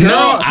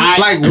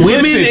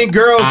and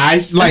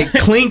girls like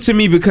cling to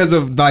me because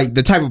of like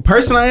the type of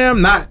person I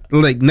am, not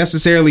like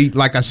necessarily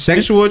like a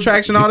sexual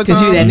attraction all the time.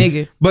 Because you that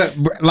nigga. But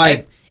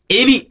like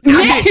honestly,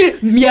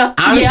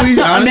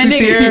 that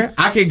Sierra,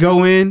 I could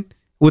go in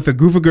with a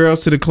group of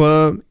girls to the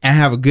club and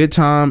have a good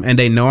time, and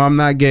they know I'm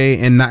not gay,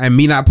 and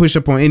me not push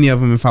up on any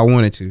of them if I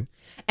wanted to.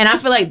 And I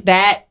feel like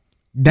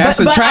that's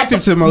attractive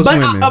to most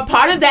women. A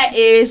part of that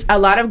is a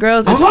lot of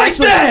girls. I like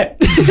that.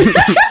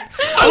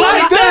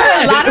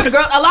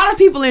 A lot of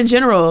people in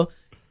general,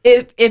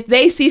 if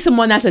they see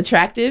someone that's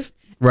attractive,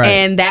 right,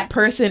 and that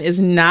person is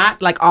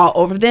not like all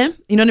over them,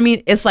 you know what I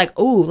mean? It's like,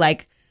 ooh,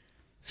 like.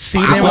 See,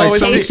 it's like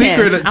some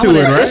secret to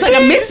it, right? It's like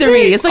a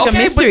mystery. It's like a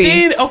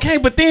mystery.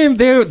 But then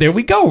there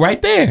we go,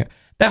 right there.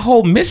 That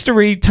whole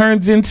mystery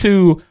turns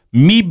into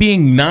me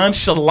being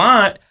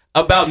nonchalant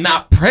about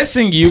not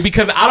pressing you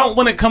because I don't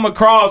want to come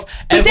across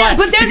as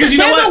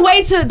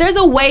there's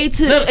a way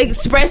to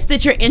express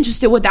that you're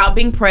interested without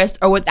being pressed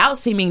or without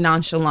seeming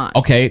nonchalant.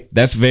 Okay,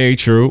 that's very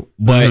true.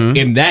 But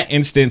in that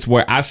instance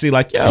where I see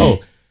like, yo,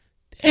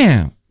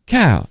 damn,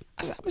 Cal,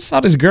 I saw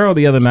this girl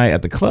the other night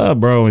at the club,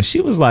 bro, and she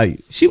was like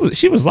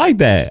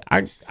that.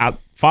 I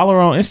follow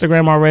her on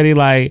Instagram already,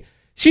 like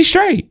she's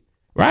straight.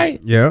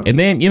 Right? Yeah. And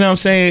then, you know what I'm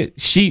saying?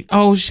 She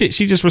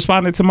just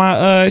responded to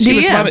my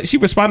she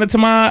responded to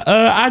my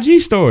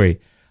IG story.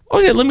 Oh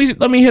yeah, let me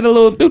hit a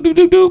little doop doop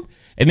doop doop.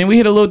 And then we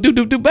hit a little doop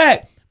doop doop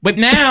back. But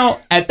now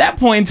at that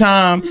point in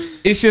time,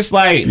 it's just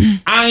like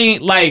I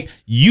ain't like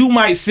you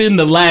might send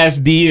the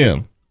last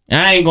DM.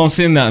 And I ain't gonna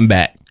send nothing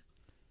back.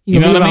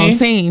 You know what I mean?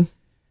 Scene.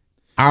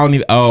 I don't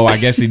even. Oh, I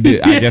guess he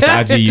did. I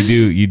guess IG,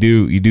 you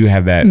do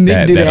have that on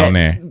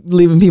there.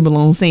 Leaving people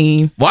on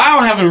scene. Well, I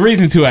don't have a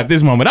reason to at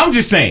this moment. I'm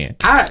just saying.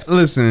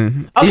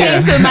 Listen.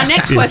 Okay, so my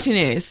next question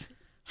is,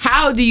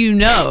 how do you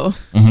know?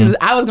 Because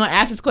I was gonna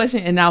ask this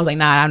question and I was like,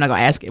 nah, I'm not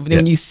gonna ask it. But then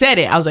when you said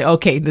it, I was like,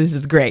 okay, this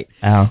is great.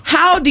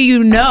 How do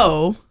you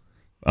know?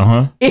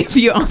 If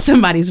you're on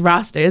somebody's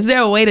roster, is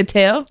there a way to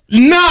tell?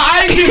 No,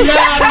 I ain't getting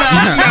Well,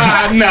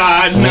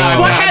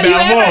 have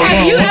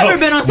you ever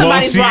been on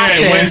somebody's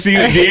roster?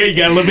 You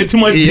got a little bit too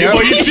much dip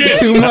on your chip.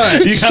 Too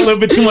much. You got a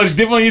little bit too much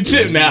dip on your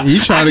chip now. You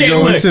trying to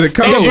go into the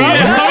code?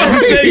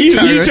 You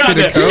trying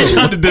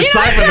to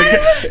decipher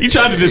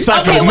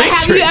the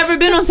matrix. Have you ever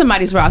been on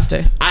somebody's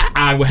roster?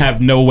 I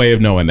have no way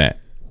of knowing that.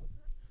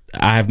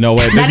 I have no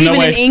way. Not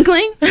even an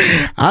inkling?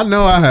 I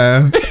know I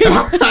have.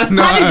 How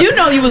did you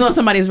know you was on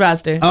somebody's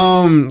roster?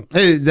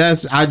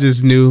 I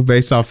just knew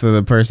based off of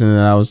the person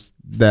that I was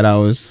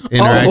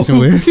interacting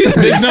with. I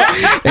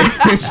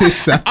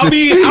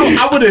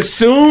would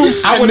assume.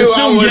 I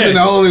wasn't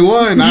the only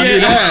one. I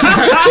knew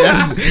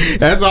that.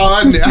 That's all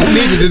I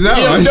needed to know.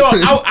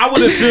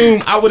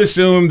 I would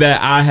assume that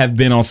I have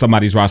been on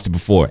somebody's roster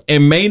before.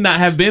 It may not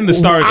have been the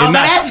start. I was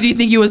about to ask you, do you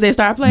think you was their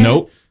star player?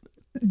 Nope.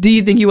 Do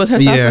you think you was her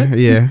star player?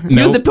 Yeah.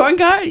 You was the point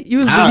guard? You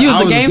was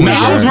the game player?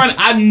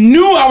 I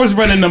knew I was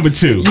running number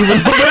 2. But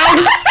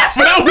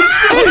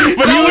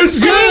I was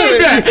good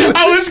with that.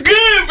 I was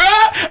good, bro.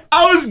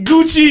 I was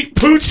Gucci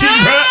Poochie,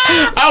 bro.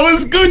 I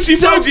was Gucci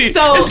Poochie.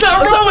 So it's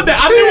not wrong with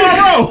that. I knew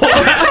my role.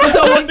 Is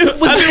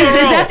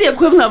that the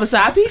equivalent of a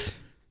side piece?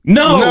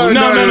 No.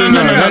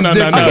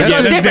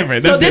 That's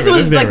different. So this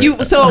was like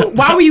you. So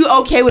why were you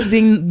okay with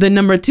being the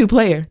number 2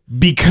 player?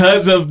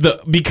 Because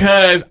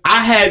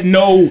I had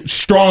no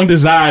strong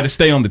desire to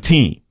stay on the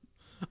team.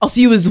 Oh, so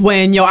you was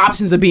when your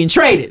options are being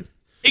traded.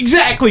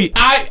 Exactly.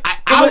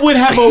 I would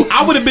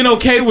have been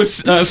okay with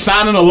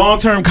signing a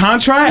long-term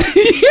contract.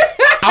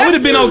 I would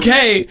have been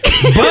okay,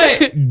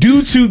 but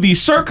due to the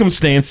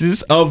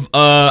circumstances of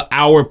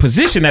our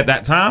position at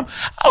that time,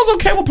 I was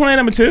okay with playing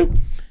number 2.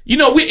 You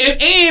know,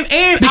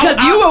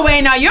 because you were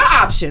weighing out your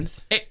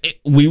options.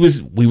 We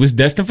was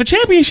destined for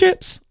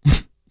championships.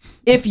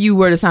 If you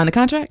were to sign the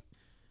contract.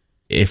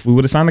 If we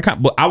would have signed the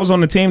contract, but I was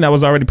on the team that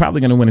was already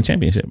probably going to win a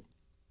championship.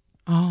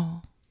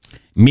 Oh.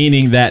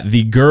 Meaning that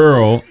the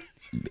girl,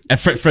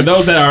 for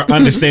those that are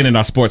understanding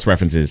our sports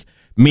references,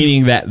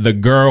 meaning that the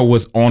girl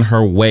was on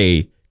her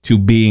way to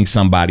being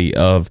somebody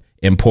of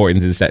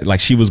importance. Is that like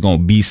she was going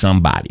to be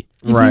somebody.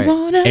 Right.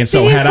 And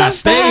so had I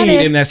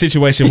stayed in that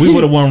situation, we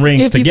would have won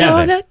rings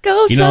together.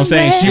 You know what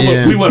I'm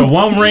saying? We would have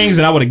won rings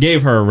and I would have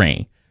gave her a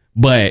ring.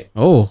 But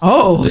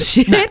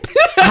shit.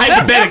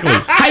 Hypothetically.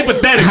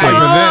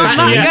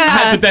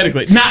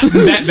 Hypothetically. Not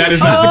that is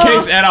not the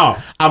case at all.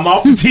 I'm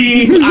off the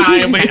team.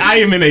 I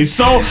am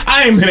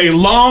in a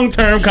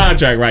long-term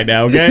contract right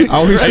now, okay?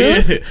 Oh, we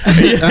should?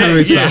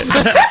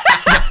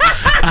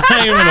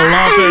 I am in a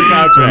long-term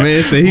contract.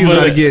 Man said he's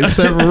going to get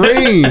several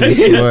rings.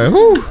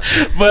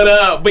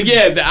 But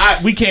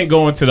yeah, we can't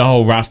go into the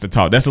whole roster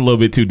talk. That's a little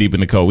bit too deep in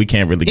the code. We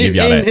can't really give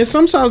y'all that. And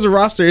sometimes the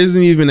roster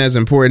isn't even as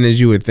important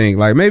as you would think.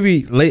 Like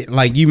maybe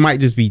like you might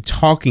just be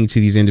talking to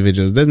these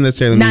individuals. Doesn't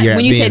necessarily mean you're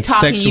being sexual. When you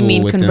say talking, you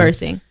mean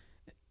conversing. Them.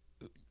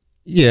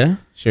 Yeah,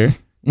 sure.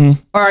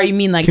 Or you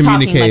mean like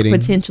talking, like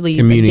potentially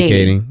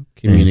communicating.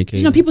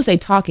 You know, people say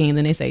talking and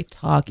then they say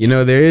talking. You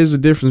know, there is a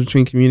difference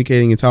between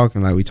communicating and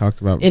talking, like we talked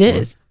about before. It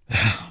is.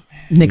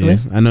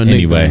 Nicholas. Yeah, I know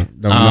Nick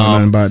don't know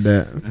nothing about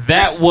that.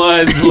 That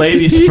was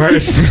Ladies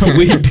First.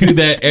 We do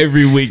that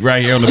every week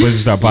right here on the Push to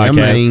Start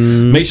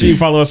podcast. Make sure you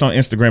follow us on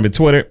Instagram and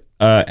Twitter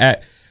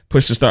at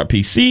Push to Start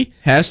PC.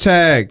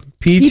 Hashtag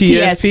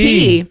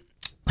PTSP.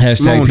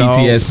 Hashtag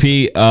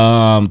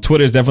PTSP.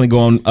 Twitter is definitely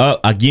going up.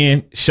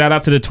 Again, shout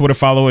out to the Twitter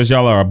followers.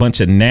 Y'all are a bunch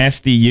of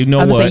nasty. You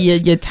know what?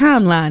 Your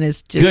timeline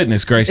is just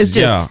goodness gracious. It's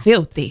just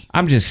filthy.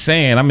 I'm just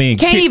saying. I mean,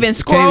 can't even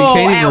scroll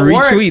can't at even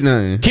work. Retweet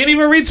nothing. Can't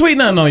even retweet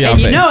nothing on y'all.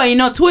 And you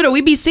know, Twitter,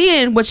 we be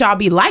seeing what y'all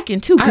be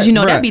liking too, because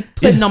that be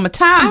putting on my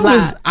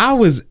timeline. I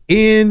was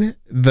in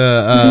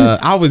the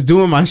I was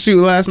doing my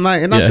shoot last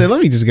night and I said,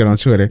 let me just get on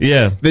Twitter.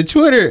 Yeah. The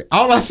Twitter,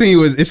 all I seen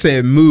was it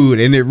said mood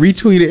and it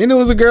retweeted and it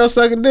was a girl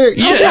sucking dick.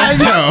 Yeah. I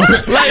know.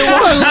 What?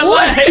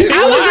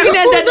 I was looking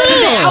at that the other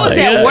day. I was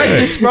at work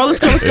just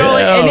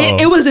scrolling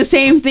and it was the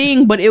same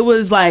thing, but it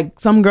was like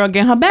some girl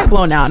getting her back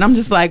blown out and I'm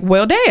just like,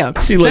 well damn.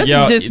 See, look, this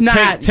y'all, is just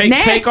not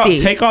nasty.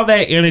 Take all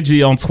that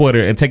energy on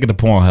Twitter and take it to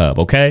Pornhub,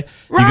 okay?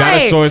 Right. You got a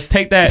source,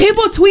 take that.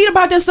 People tweet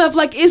about that stuff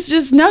like it's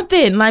just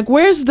nothing. Like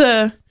where's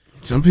the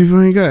some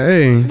people ain't got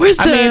where's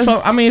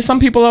the I mean some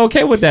people are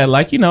okay with that.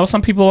 Like, you know,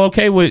 some people are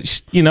okay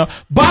with, you know.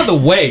 By the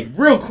way,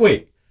 real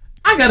quick,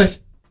 I gotta,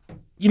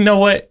 you know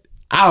what?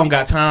 I don't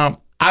got time.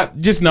 I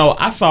just know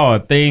I saw a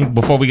thing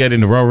before we get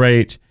into Road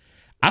Rage.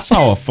 I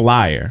saw a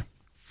flyer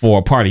for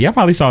a party. Y'all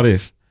probably saw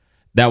this.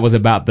 That was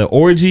about the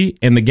orgy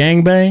and the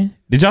gangbang.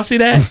 Did y'all see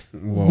that?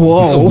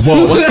 Whoa.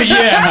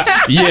 Yeah.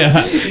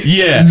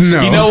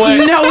 No. You know what?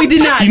 No, we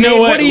did not. You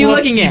know what? What are you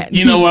looking at?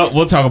 You know what?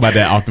 We'll talk about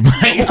that off the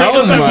mic.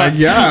 Oh my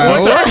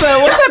God.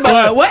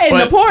 What in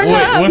the porn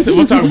hub?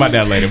 We'll talk about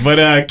that later.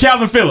 But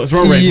Calvin Phillips,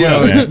 Road Rage.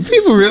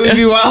 People really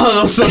be wild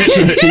on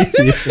social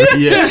media.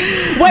 Yeah.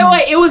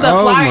 Wait. It was a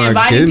flyer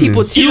inviting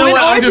people to you know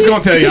what? I'm just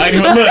going to tell you. Look,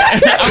 I'm going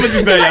to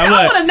just tell you.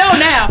 I want to know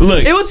now.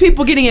 Look. It was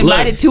people getting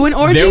invited to an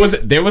orgy?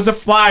 There was a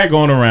flyer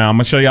going around. I'm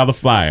going to show y'all the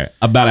flyer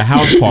about a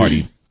house party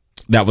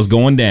that was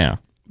going down.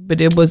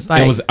 But it was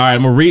like... All right,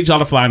 I'm going to read y'all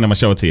the flyer and I'm going to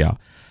show it to y'all.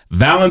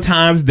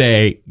 Valentine's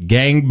Day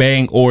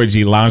gangbang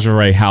orgy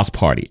lingerie house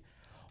party.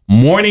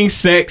 Morning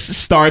sex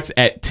starts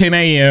at 10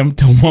 a.m.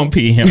 to 1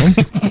 p.m.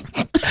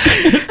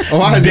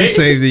 Why is it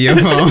saved in your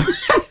phone?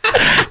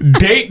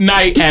 Date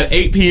night at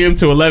 8 p.m.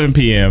 to 11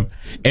 p.m.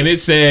 And it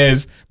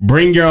says,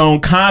 bring your own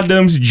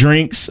condoms,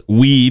 drinks,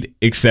 weed,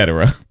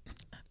 etc.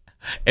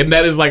 And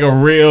that is like a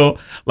real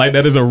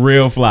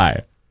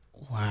flyer.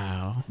 Wow.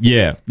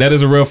 Yeah, that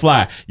is a real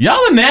flyer.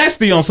 Y'all are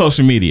nasty on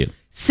social media.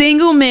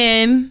 Single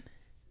men,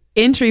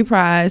 entry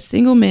prize,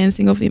 single men,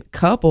 single female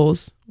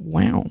couples.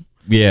 Wow.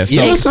 Yeah,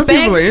 so some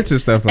people are into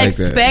stuff like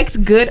that.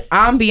 Expect good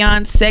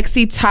ambiance,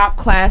 sexy top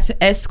class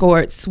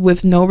escorts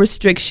with no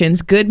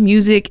restrictions, good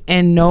music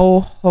and no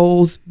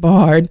holes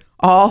barred.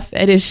 All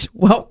fetish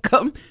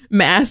welcome,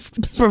 masks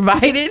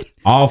provided.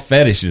 All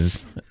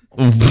fetishes.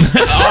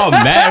 All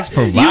mass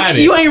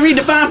provided. You ain't read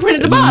the fine print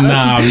at the bottom.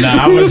 Nah.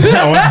 I wasn't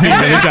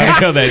even trying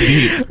to go that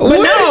deep. But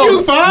Where did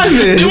you find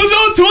this? It was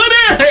on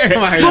Twitter.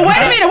 But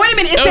wait a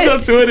minute. It It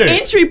was says on Twitter.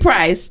 entry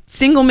price: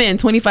 single men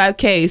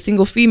 $25K,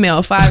 single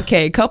female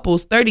 $5K,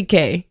 couples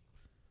 $30K.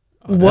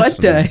 What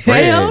the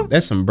hell?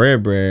 That's some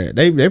bread.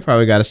 They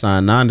probably got to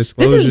sign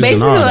non-disclosures. This is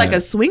basically and all like that.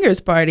 a swingers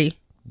party.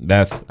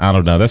 I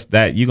don't know.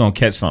 That you gonna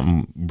catch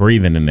something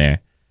breathing in there.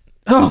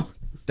 Oh,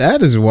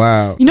 That is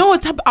wild. you know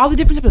what type? All the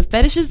different type of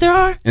fetishes there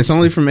are. It's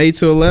only from 8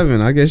 to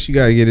 11. I guess you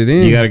gotta get it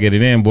in. You gotta get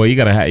it in, boy. You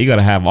gotta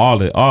have all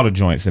the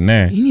joints in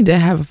there. You need to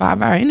have a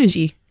 5-hour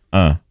energy.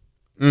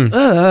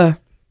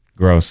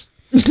 Gross.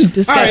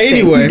 Disgusting. All right.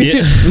 Anyway,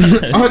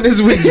 Yeah. on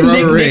this week's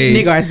Road Rage,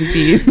 Nick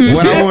RSVP.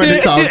 what I wanted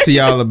to talk to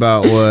y'all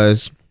about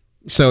was,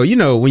 so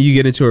when you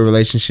get into a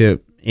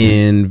relationship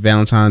and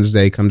Valentine's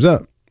Day comes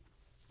up,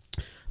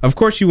 of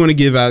course you want to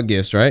give out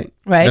gifts, right?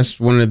 Right. That's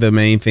one of the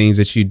main things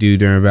that you do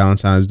during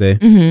Valentine's Day.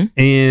 Mm-hmm.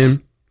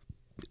 And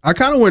I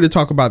kind of wanted to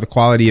talk about the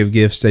quality of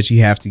gifts that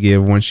you have to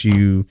give once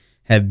you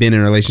have been in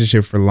a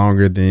relationship for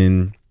longer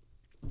than,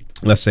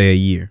 let's say, a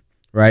year,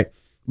 right?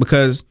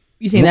 Because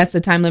You think that's the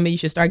time limit you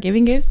should start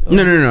giving gifts? Or-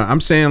 no. I'm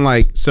saying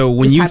so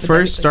when Just you first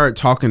hypothetically. start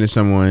talking to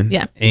someone,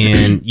 Yeah.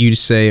 and you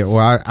say,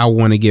 well, I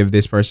want to give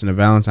this person a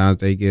Valentine's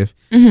Day gift.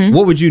 Mm-hmm.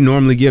 What would you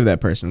normally give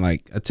that person?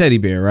 Like a teddy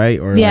bear, right?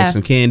 Or Yeah. like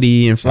some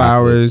candy and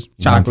flowers,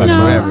 chocolates,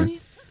 No, whatever.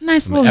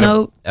 nice little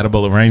note.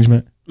 Edible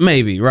arrangement.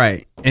 Maybe,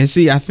 right. And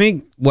see, I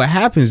think what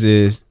happens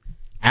is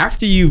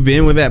after you've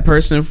been with that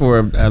person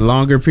for a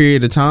longer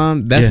period of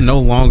time, that's Yeah. no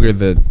longer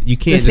you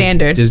can't The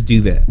standard. just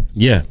do that,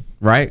 Yeah.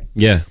 right?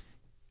 Yeah.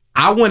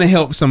 I want to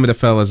help some of the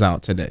fellas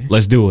out today.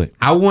 Let's do it.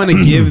 I want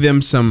to give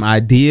them some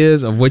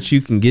ideas of what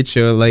you can get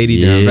your lady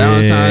during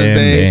Valentine's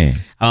Day.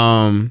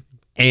 Man.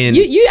 And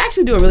You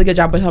actually do a really good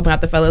job with helping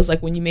out the fellas,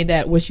 like when you made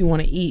that what you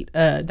want to eat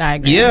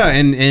diagram. yeah,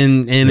 and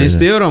it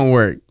still don't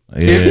work. Yeah.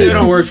 It still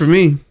don't work for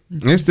me.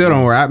 It still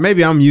don't work.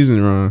 Maybe I'm using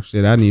it wrong.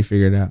 Shit, I need to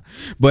figure it out.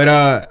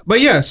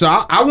 But yeah, so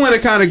I want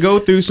to kind of go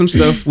through some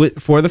stuff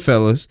for the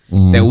fellas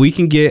that we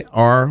can get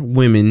our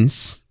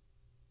women's,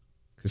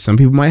 because some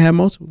people might have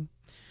multiple.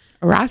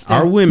 A roster.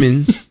 Our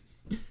women's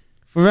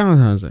for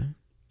Valentine's Day.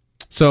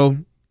 So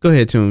go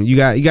ahead, Toon. You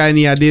got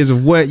any ideas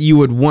of what you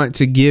would want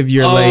to give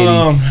your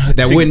lady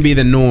that wouldn't be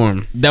the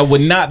norm? That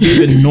would not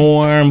be the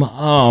norm.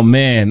 Oh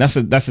man, that's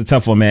a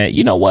tough one, man.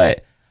 You know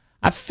what?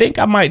 I think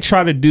I might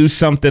try to do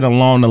something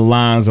along the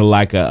lines of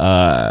like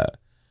I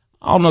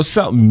don't know,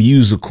 something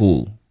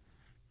musical.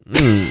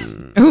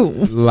 Ooh.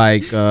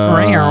 Like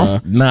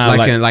Nah,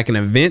 like an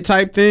event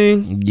type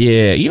thing.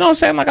 Yeah, you know what I'm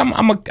saying? Like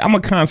I'm a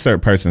concert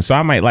person, so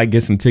I might like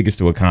get some tickets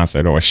to a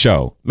concert or a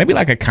show, maybe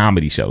like a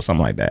comedy show,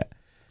 something like that.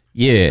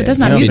 Yeah, But that's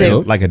not you know,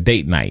 music. like a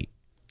date night,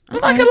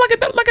 like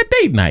a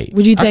date night.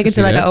 Would you I take can it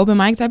see to like that. an open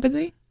mic type of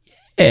thing?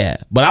 Yeah,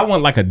 but I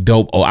want like a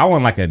dope. I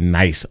want like a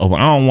nice open.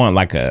 I don't want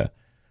like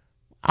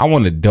I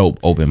want a dope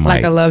open mic.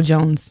 Like a Love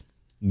Jones.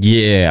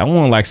 Yeah, I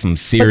want like some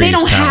serious. But they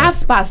don't talent. have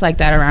spots like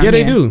that around Yeah,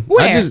 here. they do.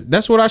 Where?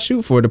 That's what I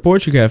shoot for, the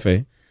Poetry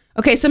Cafe.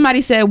 Okay,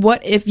 somebody said,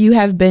 what if you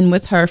have been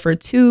with her for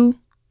 2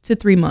 to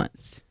 3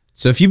 months?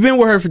 So if you've been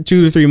with her for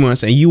 2 to 3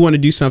 months and you want to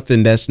do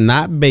something that's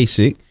not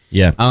basic,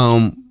 Yeah.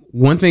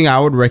 one thing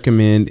I would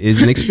recommend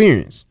is an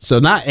experience. So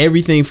not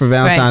everything for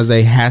Valentine's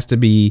Day has to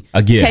be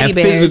A gift. Teddy a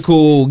bears,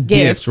 physical gift,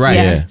 gifts, right?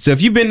 yeah. So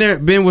if you've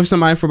been with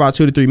somebody for about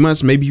 2 to 3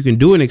 months, maybe you can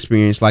do an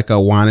experience like a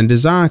wine and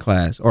design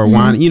class or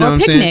wine, you know Or what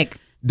I'm saying? picnic.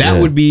 That Yeah.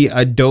 would be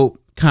a dope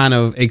kind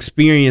of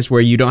experience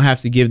where you don't have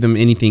to give them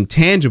anything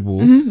tangible.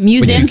 but you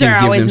Museums can are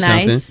give always them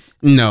something. nice.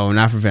 No,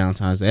 not for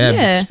Valentine's Day. That's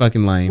Yeah.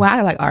 fucking lame. Well, I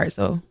like art,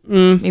 so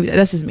maybe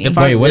that's just me.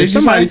 Wait, what did you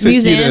somebody say? took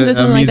Museums you or to a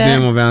something like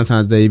museum that? on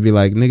Valentine's Day, you'd be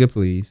like, nigga,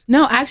 please.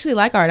 No, I actually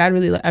like art. I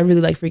really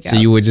like Freak Out. So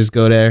you would just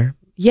go there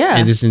yeah.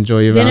 and just enjoy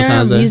your Dinner,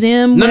 Valentine's Day?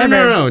 museum, No,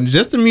 whatever.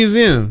 just a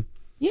museum.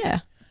 Yeah.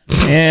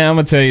 Yeah, I'm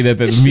gonna tell you that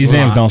the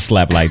museums don't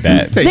slap like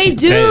that. They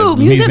do. That-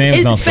 Museums,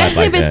 museums don't slap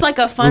especially like if it's that. like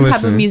a fun type of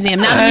Listen. museum.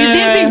 Now, the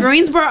museums in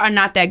Greensboro are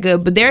not that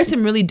good, but there are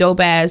some really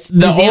dope ass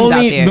museums out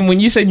there. When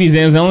you say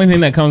museums, the only thing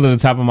that comes to the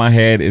top of my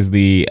head is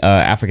the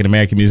African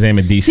American Museum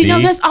in DC. See,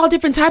 no, there's all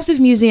different types of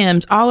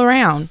museums all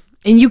around.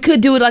 And you could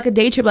do it like a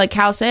day trip, like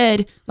Cal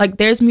said. Like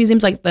there's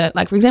museums like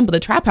for example, the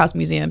Trap House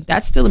Museum.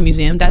 That's still a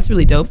museum. That's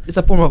really dope. It's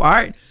a form of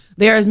art.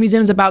 There's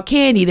museums about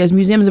candy. There's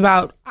museums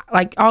about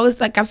like all this.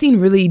 Like I've seen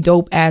really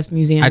dope ass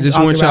museums. I just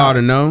all want throughout. y'all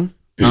to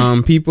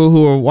know, people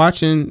who are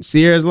watching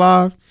Sierra's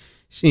live,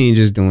 she ain't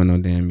just doing no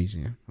damn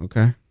museum.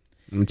 Okay, I'm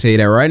gonna tell you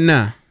that right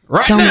now.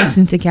 Right Don't now.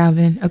 listen to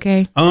Calvin,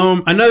 okay?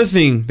 Another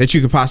thing that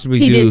you could possibly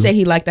He do. did say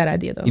he liked that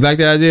idea though. You like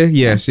that idea?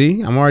 Yeah.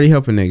 See, I'm already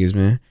helping niggas,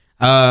 man.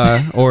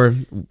 Or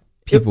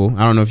people.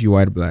 I don't know if you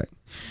white or black.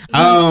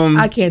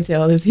 I can't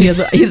tell. He has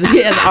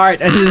art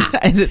as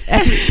his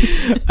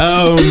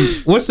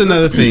What's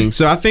another thing?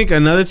 So I think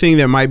another thing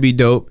that might be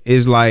dope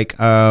is like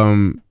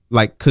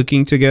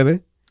cooking together.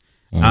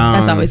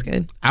 That's always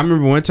good. I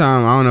remember one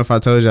time, I don't know if I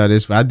told y'all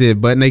this, but I did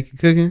butt naked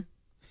cooking.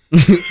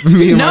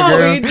 Me and my No,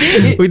 girl, you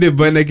didn't. we did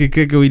butt naked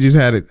cooking. We just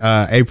had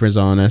aprons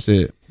on. That's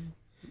it.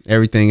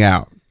 Everything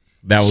out.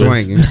 That was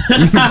swinging.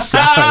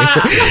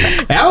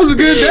 That was a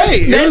good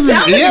day. That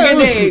sounded like a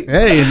good day.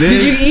 Hey,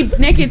 Did you eat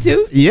naked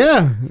too?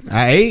 Yeah,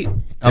 I ate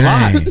a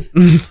lot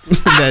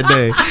that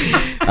day.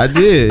 I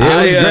did.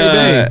 Yeah, it was a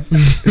great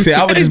day. See,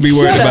 I would just be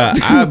worried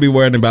about. I'd be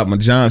worried about my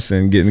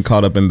Johnson getting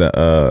caught up in the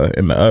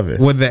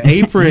oven. Well, the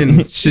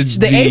apron should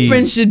The be,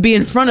 apron should be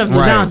in front of the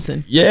Right.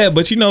 Johnson. Yeah,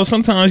 but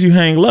sometimes you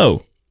hang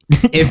low.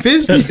 If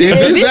it's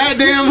that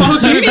damn low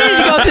to the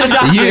ground,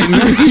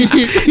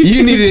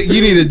 you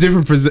need a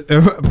different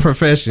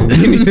profession.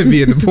 You need to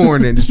be in the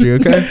porn industry,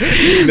 okay?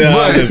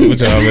 Listen with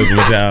y'all.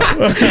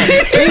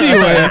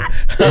 Anyway,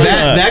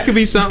 that could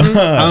be something.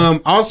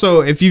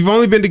 Also, if you've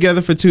only been together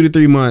for 2 to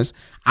 3 months,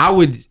 I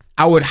would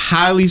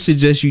highly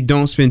suggest you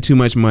don't spend too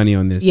much money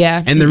on this.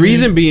 Yeah. And the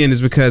reason being is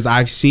because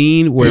I've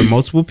seen where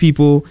multiple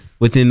people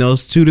within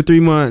those 2 to 3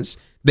 months,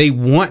 they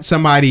want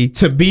somebody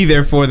to be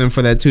there for them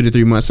for that 2 to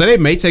 3 months. So they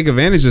may take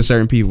advantage of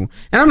certain people.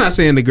 And I'm not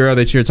saying the girl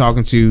that you're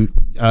talking to,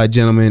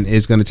 gentleman,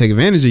 is going to take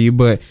advantage of you,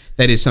 but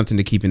that is something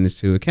to keep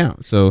into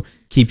account. So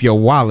keep your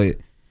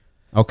wallet,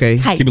 okay?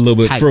 Tight. Keep it a little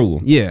bit Tight.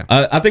 frugal. Yeah.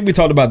 I think we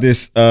talked about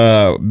this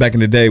back in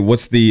the day.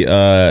 What's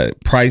the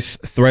price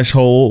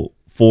threshold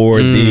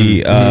for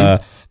the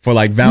for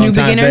like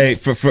Valentine's Day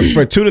for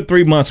 2 to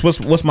 3 months?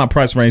 What's my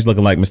price range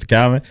looking like, Mr.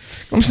 Calvin?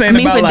 I'm saying For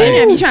about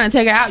dinner, if you're trying to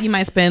take her out, you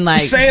might spend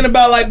like. saying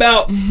about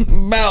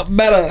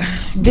a.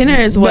 Dinner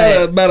is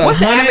what? about What's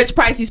the 100? average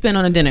price you spend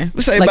on a dinner?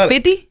 Say Like about-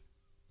 50?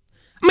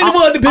 I mean,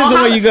 well, it depends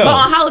on where you go. But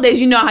on holidays,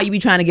 you know how you be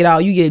trying to get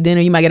all. You get dinner,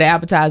 you might get an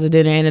appetizer,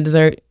 dinner, and a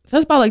dessert. So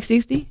that's about like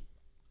 60.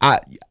 I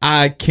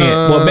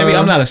can't. Well, maybe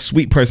I'm not a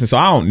sweet person, so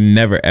I don't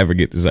never ever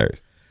get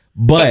desserts.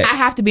 But I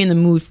have to be in the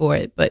mood for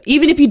it. But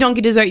even if you don't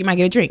get dessert, you might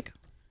get a drink.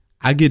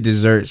 I get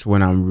desserts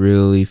when I'm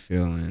really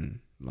feeling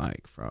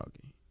like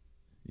froggy.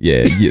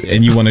 yeah,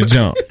 and you want to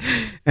jump.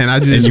 And I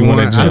just you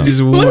wanna want. jump. I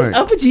just What is want.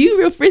 up with you? You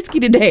real frisky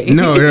today.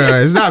 No,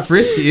 it's not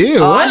frisky. Ew.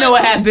 Oh, I know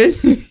what happened.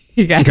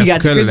 you got Got the some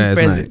cutting Christmas last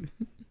present. night.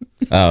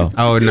 Oh,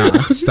 Oh no!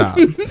 Stop,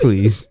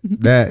 please.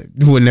 That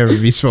would never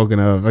be spoken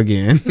of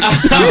again.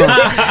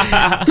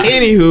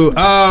 Anywho,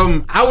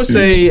 I would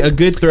say a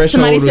good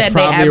threshold Somebody was said they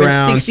probably average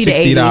around $60 to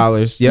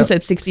 $60. You Yep.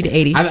 said 60 to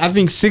 80. I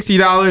think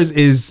 $60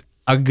 is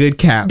a good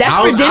cap. That's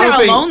I for don't dinner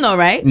think- alone, though,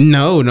 right?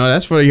 No,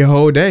 that's for your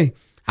whole day.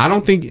 I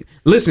don't think.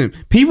 Listen,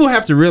 people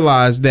have to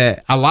realize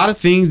that a lot of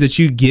things that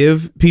you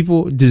give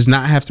people does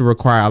not have to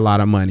require a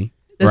lot of money.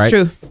 That's right?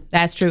 true.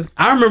 That's true.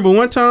 I remember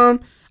one time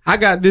I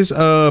got this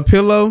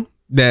pillow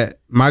that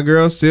my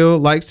girl still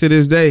likes to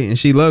this day, and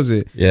she loves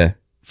it, yeah,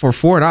 for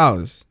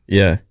 $4.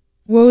 yeah.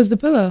 What was the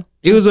pillow?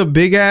 It was a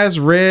big ass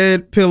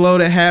red pillow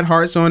that had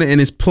hearts on it,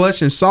 and it's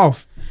plush and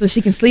soft. So she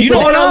can sleep You with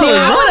know it. what else See, is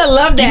I wrong? would have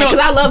loved that You know-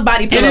 because I love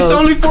body pillows. And it's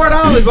only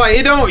 $4. Like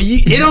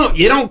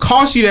it don't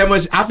cost you that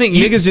much. I think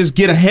niggas just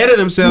get ahead of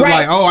themselves.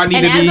 Right. Like, oh, I need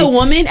And to as be a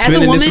woman,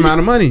 spending this amount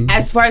of money.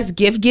 As far as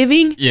gift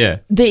giving, Yeah.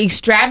 the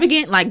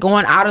extravagant, like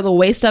going out of the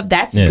way stuff,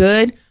 that's Yeah.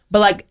 good. But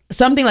like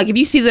something like if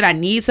you see that I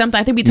need something,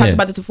 I think we talked Yeah.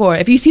 about this before.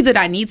 If you see that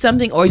I need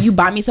something or you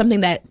buy me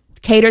something that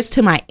caters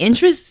to my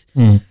interests,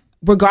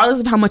 regardless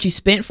of how much you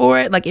spent for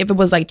it, like if it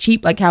was like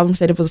cheap, like Calvin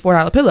said, if it was a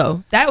 $4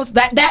 pillow,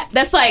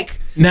 that's like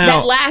Now-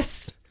 that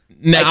lasts.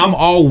 Now I'm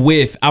all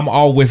with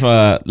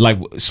like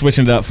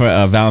switching it up for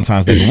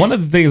Valentine's Day. But one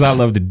of the things I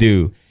love to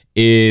do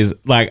is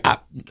like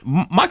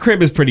my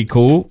crib is pretty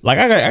cool. Like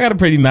I got a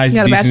pretty nice, You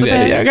got a decent.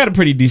 bachelor pad? I got a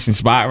pretty decent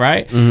spot,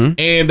 right? Mm-hmm.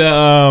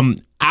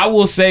 And I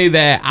will say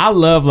that I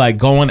love like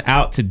going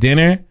out to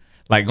dinner,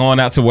 like going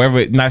out to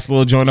wherever, nice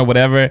little joint or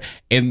whatever,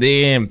 and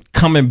then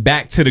coming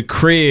back to the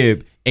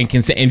crib and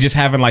just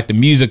having like the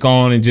music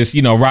on and just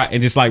rock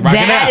and just like rock it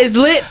out. That is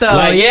lit though.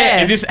 Like, yeah,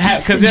 and just have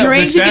because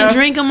drinks you can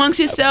drink amongst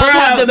yourselves.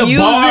 Have the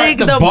music,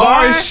 the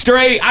bar is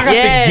straight. I got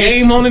Yes. the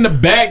game on in the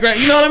background.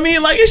 You know what I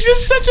mean? Like it's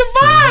just such a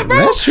vibe, bro.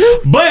 That's true.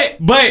 But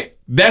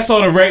that's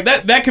on a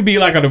that could be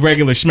like on a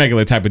regular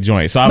schmegular type of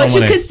joint. So I But don't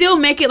you want could still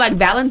make it like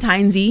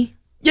Valentine's-y.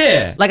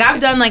 yeah. Like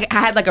I've done, like I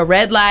had like a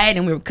red light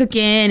and we were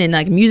cooking and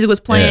like music was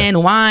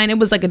playing, wine. It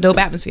was like a dope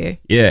atmosphere.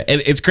 Yeah,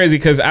 and it's crazy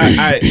because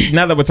I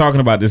now that we're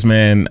talking about this,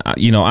 man,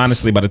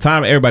 honestly, by the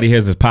time everybody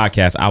hears this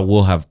podcast, I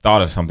will have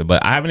thought of something,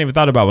 but I haven't even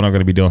thought about what I'm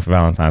going to be doing for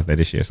Valentine's Day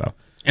this year. So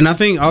And I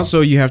think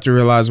also you have to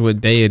realize what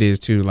day it is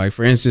too. Like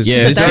for instance, Yeah,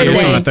 this it's year it's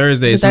Thursday. on a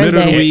Thursday. It's It's middle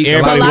of the Thursday. week.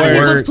 Yeah, So a lot of Everybody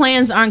people's work.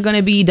 plans aren't going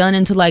to be done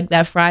until like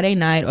that Friday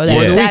night or that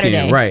Yeah. the Saturday.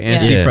 weekend, right? And Yeah.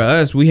 see, Yeah. for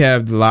us, we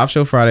have the live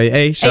show Friday.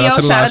 Hey, shout Hey, yo, out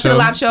to the shout live out to the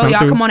live show. Y'all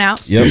through. come on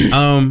out. yep.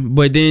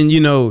 But then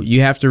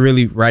you have to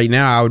really right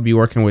now. I would be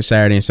working with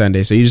Saturday and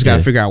Sunday, so you just got to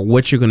Yeah. figure out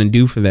what you're going to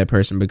do for that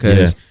person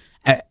because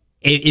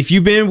if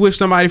you've been with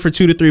somebody for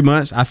 2 to 3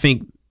 months, I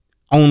think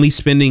only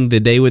spending the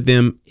day with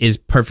them is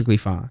perfectly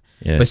fine.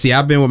 Yeah. But see,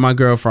 I've been with my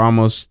girl for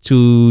almost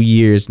 2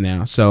 years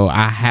now, so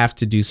I have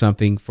to do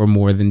something for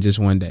more than just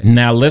one day.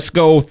 Now let's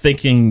go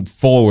thinking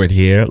forward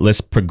here. Let's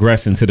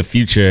progress into the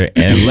future,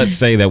 and let's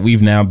say that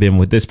we've now been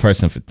with this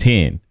person for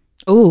 10.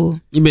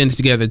 Ooh, You've been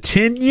together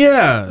 10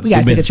 years. we got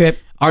to take a trip.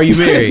 Are you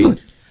married?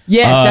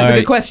 Yes, that's a Uh,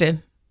 good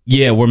question.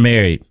 Yeah, we're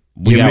married.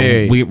 You're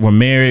married. We're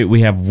married.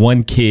 We have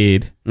one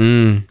kid.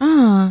 We're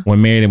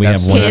married and we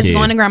have one Kids kid.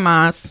 going to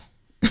grandma's.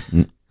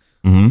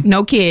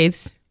 no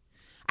kids.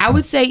 I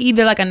would say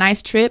either like a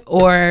nice trip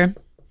or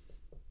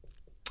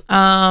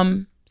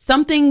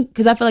something,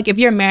 because I feel like if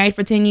you're married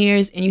for 10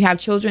 years and you have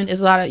children,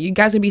 it's a lot of, you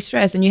guys would be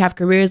stressed and you have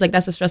careers, like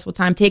that's a stressful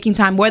time. Taking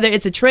time, whether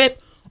it's a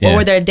trip or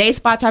whether a day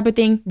spa type of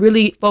thing,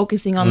 really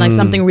focusing on like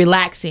something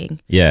relaxing.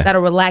 Yeah.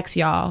 That'll relax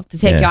y'all, to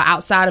take y'all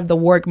outside of the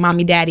work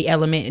mommy daddy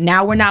element.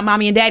 Now we're not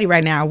mommy and daddy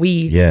right now.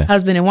 We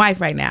husband and wife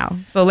right now.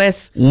 So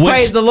let's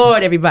praise the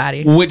Lord,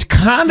 everybody. Which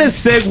kind of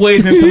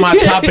segues into my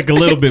topic a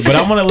little bit, but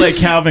I'm going to let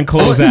Calvin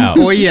close out.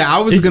 Well, yeah, I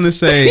was going to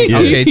say,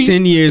 okay,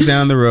 10 years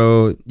down the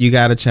road, you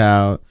got a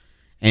child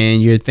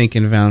and you're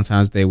thinking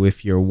Valentine's Day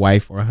with your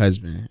wife or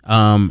husband.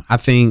 I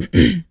think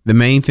the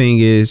main thing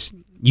is,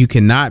 you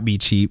cannot be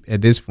cheap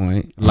at this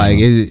point. Like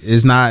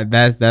it's not,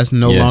 that's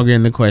no longer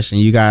in the question.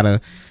 You gotta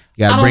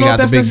bring out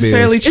the big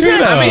bills.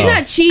 It's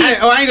not cheap.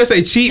 I ain't gonna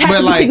say cheap,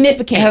 but like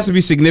significant. It has to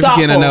be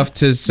significant enough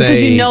to say,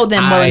 because you know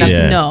them well enough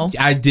to know.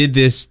 I did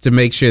this to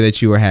make sure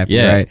that you were happy,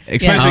 right?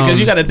 Especially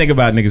because you got to think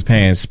about niggas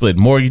paying split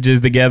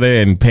mortgages together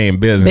and paying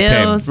bills.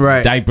 And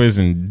paying diapers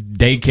and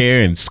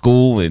daycare and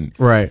school and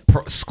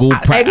school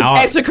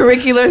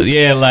extracurriculars.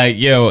 Yeah, like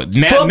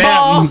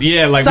football,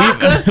 like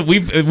soccer.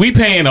 we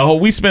paying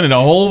we spending a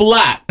whole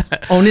lot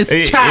on this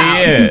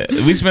child.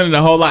 Yeah, we spending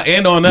a whole lot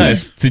and on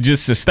us to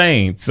just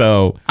sustain.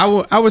 So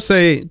I would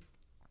say,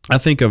 I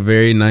think a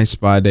very nice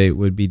spa date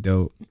would be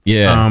dope.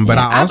 Yeah, but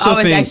I also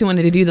always think actually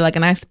wanted to do like a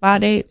nice spa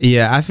date.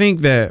 Yeah, I think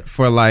that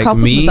for like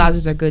couples me,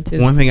 massages are good too.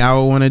 One thing I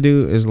would want to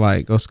do is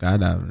like go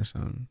skydiving or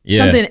something.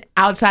 Yeah, something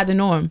outside the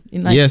norm.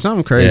 Like,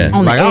 something crazy. Yeah.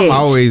 Like I'm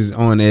always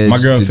on edge.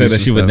 My girl said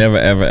that she would never,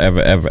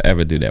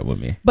 ever do that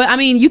with me. But I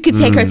mean, you could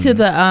take her to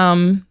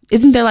the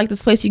Isn't there like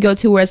this place you go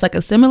to where it's like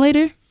a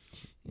simulator?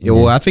 Yeah,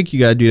 well, I think you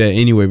gotta do that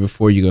anyway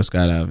before you go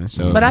skydiving.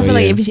 So, but I feel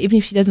like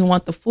if she doesn't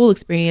want the full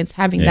experience,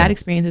 having that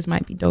experience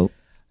might be dope.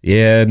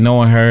 Yeah,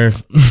 knowing her,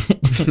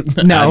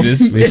 no,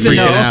 it's a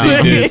no.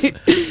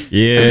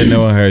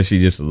 Knowing her, she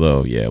just a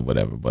little,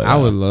 whatever. But I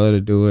would love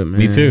to do it, man.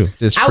 Me too.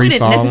 Just I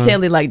wouldn't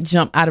necessarily like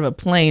jump out of a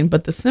plane,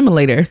 but the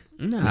simulator.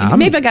 Nah,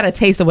 maybe I got a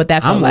taste of what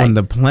that felt like. I'm on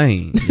the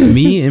plane,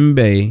 me and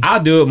Bay.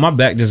 I'll do it. My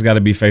back just got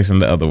to be facing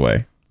the other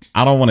way.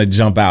 I don't want to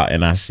jump out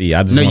and I just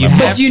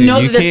but you know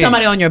that there's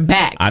somebody on your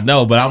back. I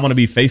know, but I want to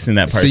be facing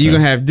that person. So you're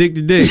gonna have dick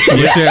to dick. Could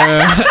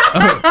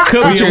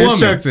be a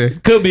woman.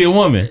 Could be a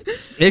woman.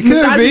 It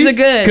could Massages be. are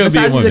good.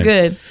 Massages are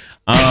good.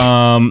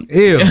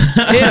 Ew.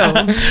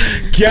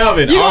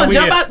 Calvin, you want to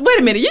jump out? Wait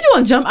a minute. You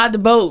want to jump out the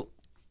boat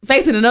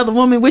facing another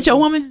woman with your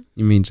woman?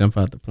 You mean jump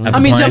out the plane?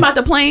 Jump out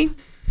the plane.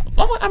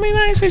 I mean,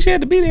 I ain't say she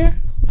had to be there.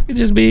 It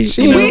just be.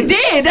 We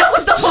did. That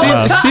was the whole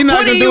time. She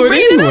not gonna do it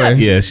anyway.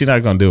 Yeah, she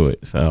not gonna do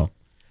it. So.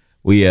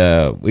 We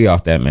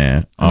off that,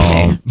 man.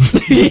 Okay,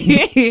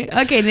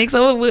 Nick.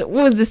 So what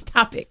was this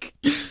topic?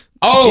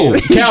 Oh,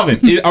 Calvin,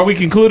 are we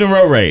concluding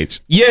road rage?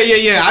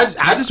 Yeah.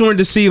 I just wanted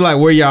to see like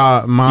where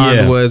y'all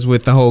mind was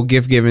with the whole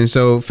gift giving.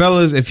 So,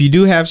 fellas, if you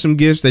do have some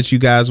gifts that you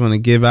guys want to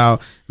give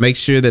out, make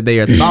sure that they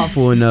are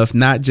thoughtful enough,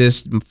 not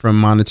just from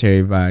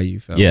monetary value,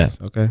 fellas. Yeah.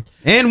 Okay.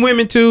 And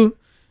women too.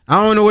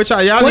 I don't know what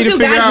y'all need to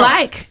figure out. What do guys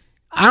like?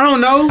 I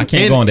don't know. I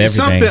can't go into everything.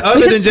 Something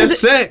other than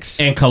just sex.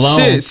 And cologne.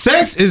 Shit,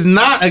 sex is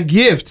not a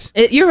gift.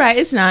 You're right.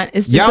 It's not.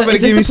 It's just y'all better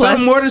give me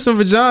something more than some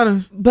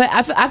vagina. But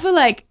I feel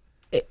like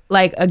a good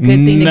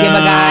thing to give a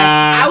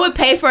guy. I would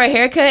pay for a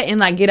haircut and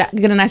like get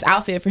a nice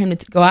outfit for him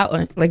to go out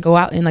and like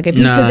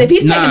because if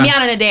he's taking me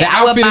out on a date, the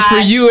outfit is for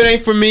you. It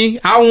ain't for me.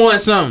 I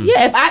want something.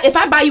 Yeah. If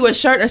I buy you a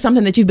shirt or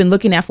something that you've been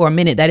looking at for a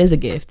minute, that is a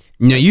gift.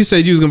 Yeah. You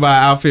said you was gonna buy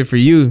an outfit for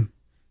you.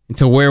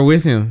 To wear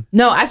with him.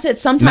 No, I said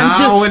sometimes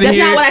dudes. That's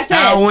not what I said.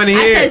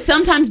 I said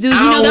sometimes dudes,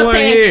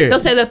 they'll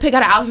say they'll pick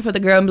out an outfit for the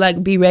girl and be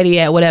like, be ready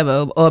at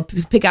whatever, or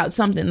pick out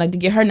something like to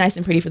get her nice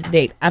and pretty for the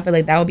date. I feel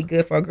like that would be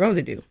good for a girl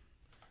to do.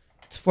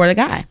 It's for the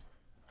guy.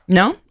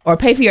 No? Or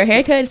pay for your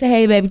haircut and say,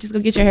 hey baby, just go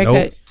get your haircut.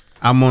 Nope.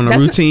 I'm on a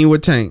routine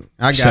with Tank.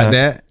 I got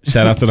that.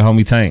 Shout out to the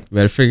homie Tank.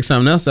 Better figure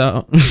something else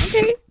out.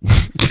 Okay.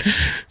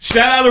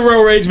 Shout out to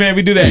Road Rage, man.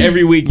 We do that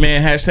every week,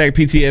 man. Hashtag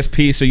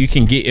PTSP so you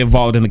can get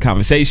involved in the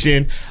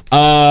conversation.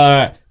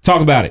 Talk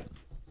about it.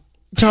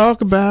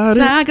 Talk about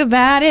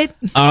it.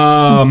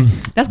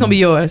 That's gonna be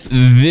yours.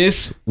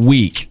 This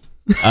week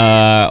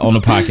on the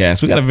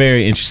podcast, we got a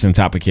very interesting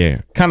topic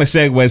here. Kind of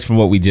segues from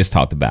what we just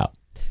talked about.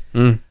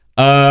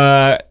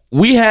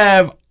 We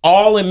have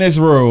all in this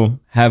room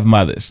have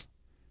mothers.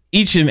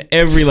 Each and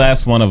every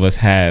last one of us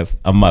has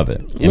a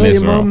mother in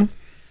this room. Mama.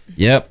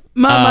 Yep.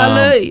 Mama,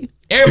 love you.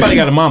 Everybody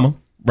got a mama,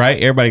 right?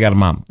 Everybody got a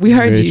mama. We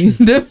heard you.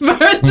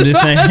 I'm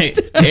just saying,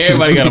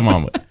 everybody got a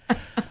mama.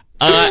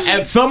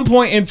 At some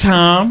point in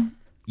time,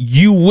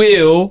 you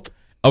will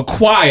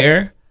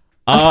acquire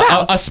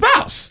a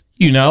spouse.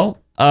 You know,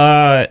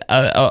 a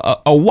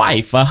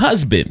wife, a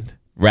husband,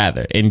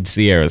 rather, in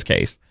Sierra's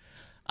case.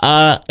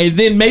 And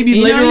then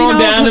maybe later on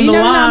down in the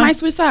line, I might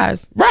switch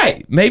sides.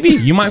 Right? Maybe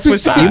you might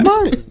switch sides.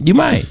 You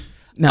might.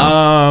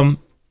 No.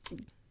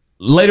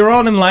 Later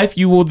on in life,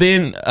 you will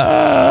then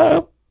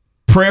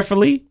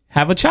prayerfully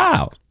have a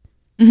child.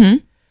 Mm-hmm.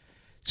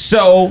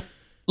 So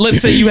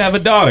let's say you have a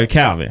daughter,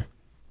 Calvin.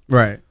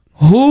 Right.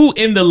 who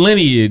in the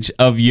lineage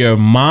of your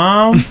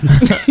mom,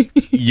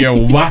 your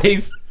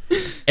wife,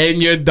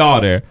 and your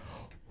daughter,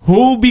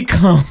 who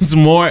becomes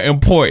more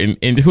important,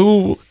 and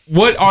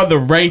what are the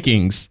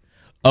rankings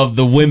of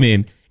the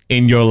women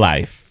in your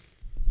life?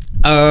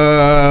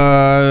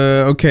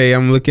 Okay,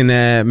 I'm looking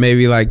at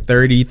maybe like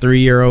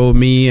 33-year-old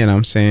me, and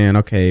I'm saying,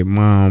 okay,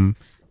 mom,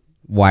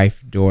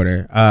 wife,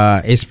 daughter.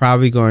 It's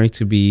probably going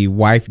to be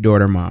wife,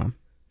 daughter, mom.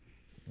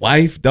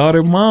 Wife,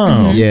 daughter,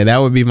 mom. Yeah, that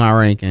would be my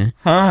ranking.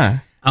 Huh.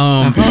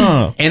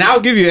 And I'll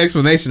give you an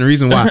explanation, the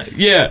reason why.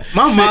 Yeah.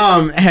 My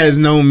mom has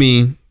known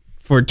me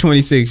for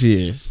 26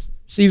 years.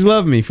 She's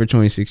loved me for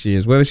 26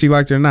 years, whether she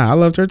liked it or not. I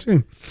loved her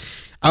too.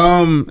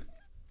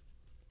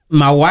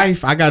 My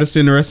wife, I got to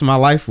spend the rest of my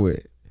life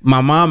with.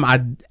 My mom,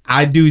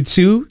 I do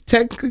too,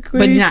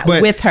 technically, but not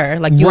with her.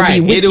 Like you'll be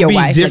with your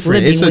wife.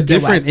 Different. Like it's a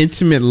different,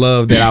 intimate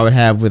love that I would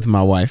have with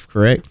my wife.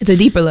 Correct. It's a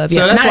deeper love.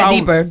 Yeah, so not a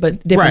deeper,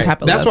 but different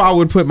type of love. That's why I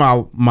would put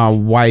my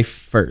wife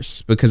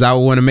first, because I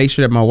would want to make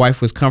sure that my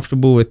wife was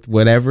comfortable with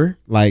whatever.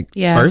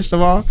 First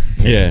of all,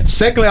 yeah.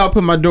 Secondly, I'll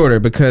put my daughter,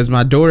 because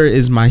my daughter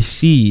is my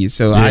seed.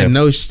 So I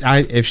know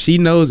if she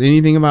knows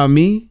anything about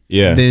me,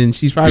 then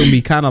she's probably gonna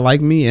be kind of like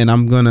me, and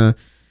I'm gonna.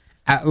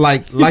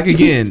 Like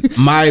again,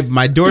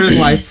 my daughter's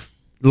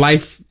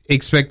life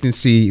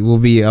expectancy will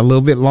be a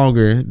little bit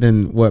longer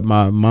than what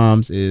my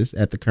mom's is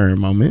at the current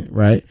moment,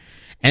 right?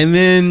 And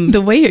then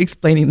the way you're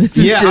explaining this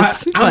is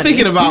just I'm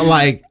thinking about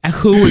like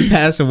who would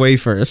pass away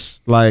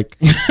first. Like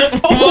what?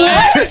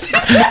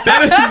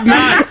 That is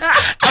not.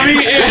 I mean,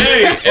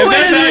 if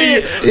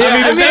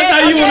that's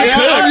how you want to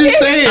cook. I'm just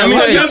saying. I mean,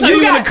 if that's how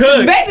you want to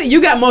cook. Basically,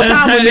 you got more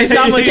time with this,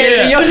 so I'm gonna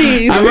cater to your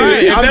needs.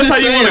 Right. If that's how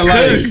you want to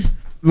cook.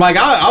 Like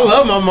I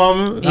love my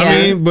mama. I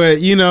mean,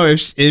 but you know,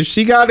 if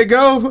she got to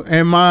go,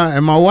 and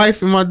my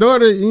wife and my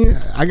daughter,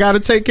 I got to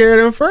take care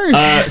of them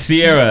first.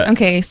 Sierra.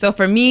 Okay, so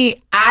for me,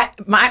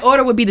 my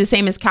order would be the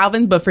same as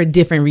Calvin, but for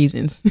different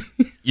reasons.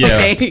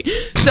 Yeah. Okay.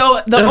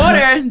 So the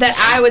order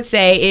that I would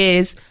say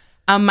is,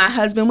 my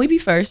husband would be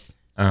first,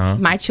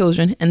 my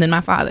children, and then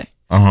my father.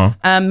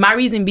 My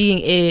reason being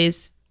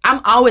is I'm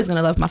always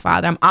gonna love my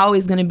father. I'm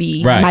always gonna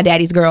be my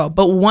daddy's girl.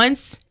 But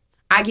once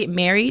I get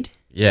married,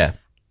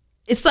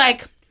 it's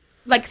like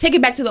take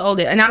it back to the old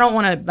days, and I don't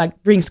want to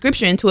like bring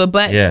scripture into it,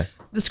 but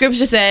the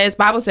scripture says,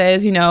 Bible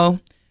says,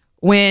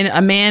 when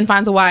a man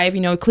finds a wife,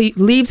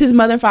 leaves his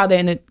mother and father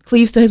and it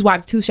cleaves to his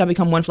wife, two shall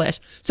become one flesh.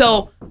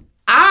 So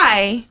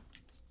I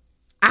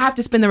have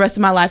to spend the rest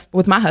of my life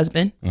with my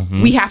husband.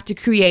 We have to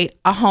create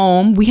a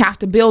home. We have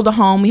to build a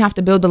home. We have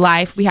to build a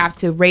life. We have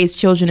to raise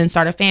children and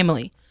start a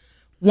family.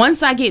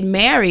 Once I get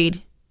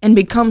married and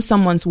become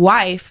someone's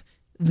wife,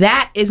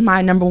 that is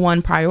my number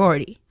one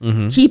priority.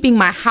 Keeping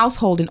my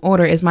household in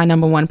order is my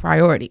number one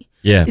priority.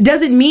 It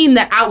doesn't mean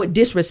that I would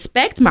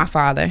disrespect my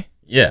father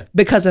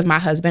because of my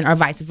husband or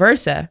vice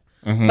versa.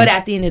 But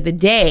at the end of the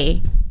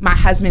day, my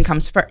husband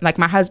comes first. Like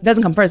my husband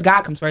doesn't come first,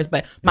 God comes first,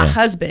 but my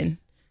husband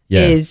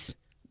is,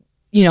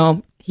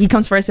 he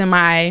comes first in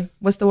my,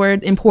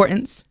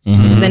 importance,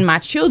 then my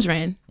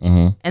children,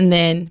 and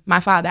then my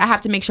father. I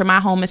have to make sure my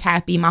home is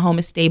happy, my home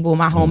is stable,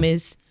 my home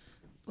is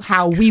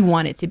how we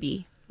want it to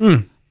be.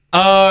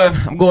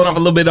 I'm going off a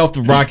little bit off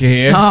the rocket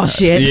here. Oh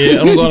shit!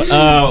 Yeah, I'm going.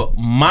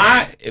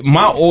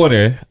 My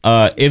order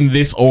in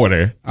this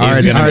order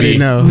I already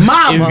know.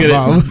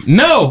 Mama.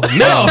 No. What?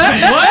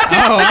 What?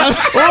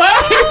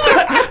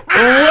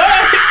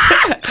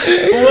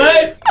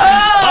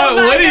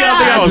 Where do y'all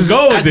think I was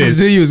going with this? I just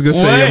knew you was gonna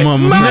say your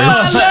mama.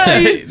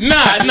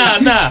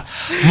 Nah.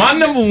 My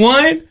number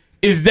one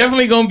is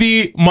definitely gonna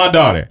be my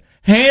daughter.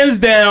 Hands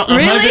down,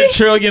 100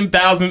 trillion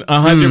thousand,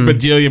 100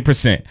 bajillion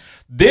 %.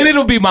 Then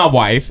it'll be my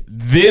wife.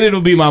 Then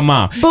it'll be my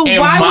mom. But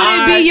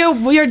why would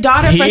it be your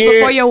daughter first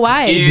before your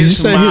wife? Did you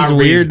say his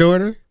weird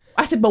daughter?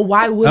 I said, but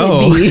why would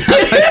it be?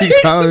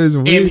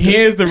 And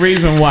here's the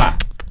reason why.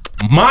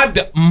 My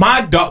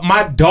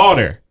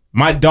daughter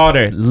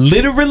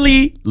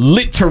literally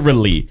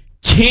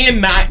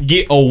cannot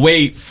get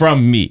away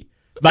from me.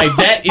 Like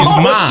that is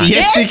mine.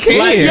 Yes, she can.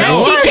 Like,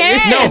 yes, she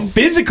can. No,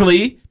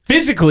 physically,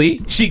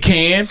 she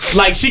can.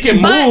 Like, she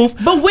can move.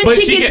 But when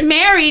she gets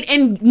married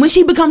and when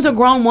she becomes a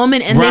grown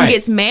woman and then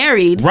gets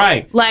married.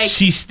 Right. Like,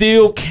 she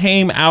still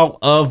came out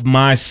of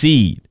my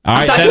seed. All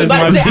right. That is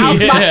my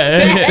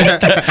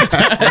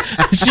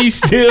seed. She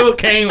still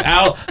came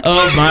out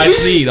of my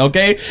seed.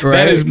 Okay.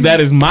 Right. That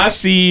is my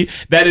seed.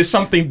 That is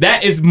something.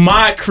 That is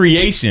my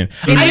creation.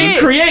 I didn't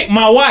create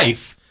my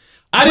wife.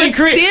 I didn't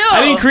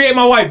create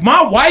my wife.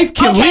 My wife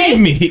can leave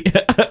me.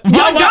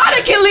 Your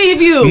daughter can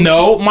leave you.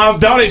 No, my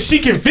daughter, she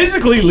can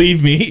physically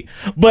leave me,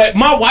 but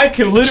my wife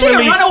can literally. She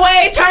can run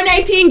away, turn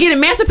 18, get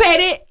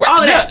emancipated,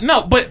 all of that.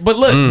 No, but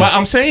look, but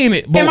I'm saying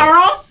it. Am I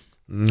wrong?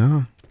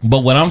 No. But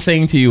what I'm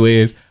saying to you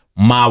is,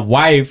 my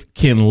wife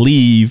can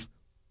leave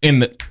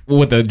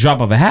with a drop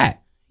of a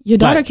hat. Your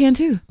daughter can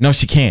too. No,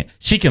 she can't.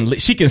 She can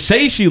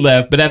say she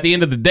left, but at the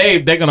end of the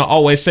day, they're gonna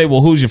always say, "Well,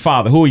 who's your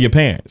father? Who are your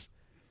parents?"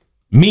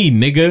 Me,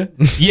 nigga.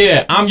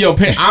 Yeah, I'm your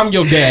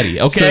daddy.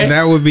 Okay, So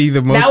that would be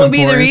the most. That would be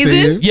the important to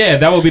reason? you? yeah,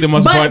 that would be the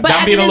most important. But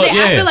at the end of the day,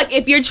 I feel like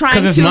if you're trying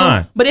 'Cause it's to,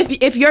 mine. but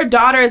if your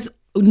daughter's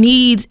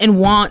needs and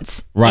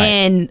wants Right.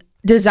 and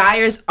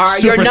desires are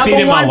your Superseding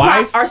number my one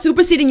wife? are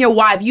superseding your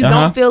wife, you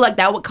Uh-huh. don't feel like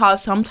that would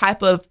cause some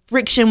type of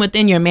friction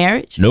within your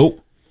marriage? Nope,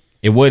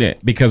 it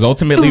wouldn't, because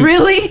ultimately,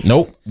 Really?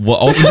 Nope. Well,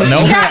 ultimately, no.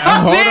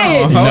 Hold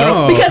on.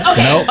 No. Because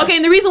Nope. okay,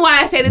 and the reason why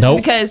I say this Nope.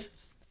 is because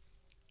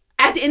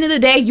at the end of the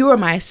day, you are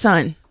my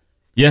son.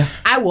 Yeah.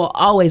 I will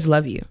always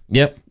love you.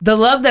 Yep. The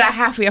love that I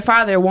have for your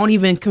father won't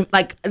even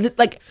like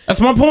That's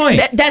my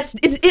point. it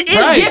is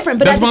Right. different,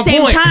 but That's at the my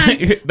same point.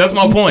 time, That's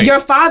my point. your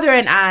father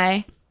and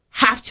I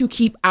have to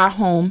keep our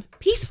home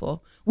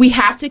peaceful. We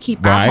have to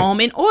keep our Right. home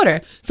in order.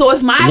 So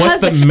if my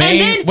What's the husband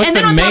main- what's and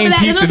then the on top main of that,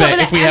 piece and of then on top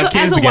that of if we have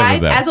kids together,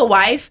 though? as a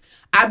wife,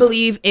 I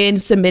believe in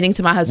submitting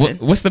to my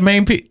husband. What's the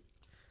main piece?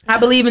 I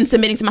believe in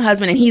submitting to my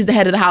husband, and he's the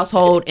head of the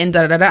household, and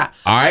da da da da.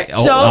 All right.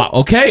 So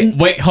Okay.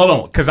 Wait, hold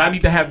on. Because I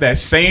need to have that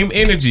same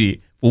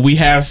energy when we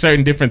have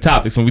certain different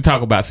topics when we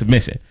talk about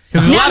submission.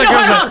 Because No,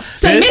 hold on.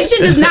 Submission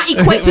does not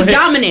equate to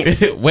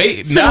dominance.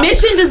 Wait.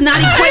 Submission does not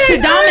equate to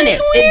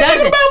dominance. we It ain't talking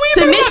doesn't. about-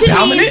 we ain't talking about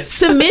dominance.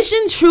 Submission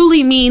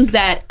truly means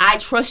that I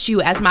trust you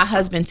as my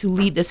husband to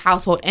lead this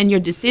household and your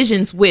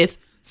decisions with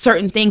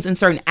certain things and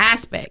certain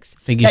aspects.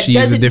 I think you That should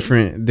use a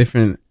doesn't-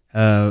 different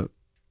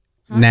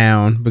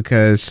noun,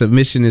 because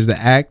submission is the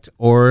act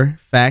or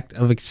fact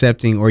of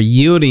accepting or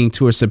yielding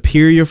to a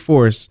superior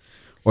force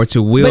or to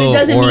But will it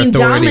doesn't or mean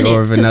authority or dominance,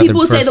 of because another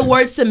people say the preference.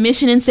 word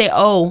submission and say,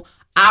 "Oh,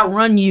 I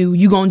run you.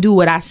 You gonna do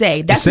what I say."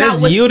 It That's not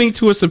says what yielding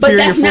to a But superior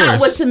that's force. not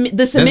what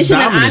the submission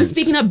that I'm dominance.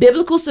 speaking of.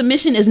 Biblical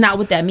submission is not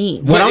what that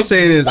means. What I'm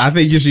saying is, I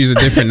think you should use a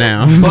different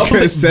noun.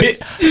 Because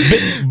that's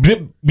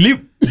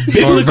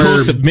biblical verb.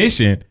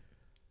 submission.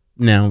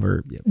 noun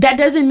verb. Yep. That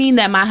doesn't mean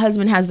that my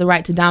husband has the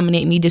right to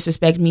dominate me,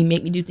 disrespect me,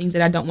 make me do things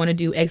that I don't want to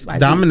do. X, Y, Z.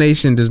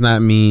 Domination does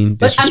not mean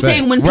But disrespect. I'm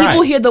saying when people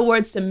Right. hear the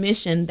word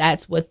submission,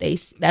 that's what they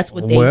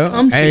well,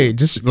 come to. hey,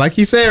 just like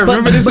he said, But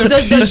remember this the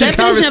definition of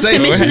conversation.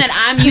 submission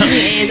that I'm using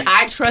is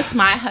I trust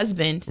my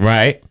husband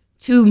Right.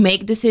 to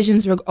make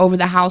decisions over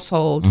the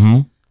household,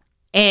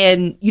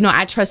 and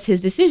I trust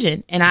his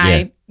decision, and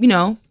I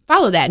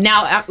follow that.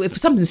 Now, if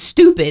something's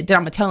stupid, then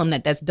I'm gonna tell him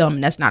that that's dumb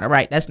and that's not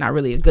that's not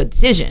really a good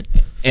decision.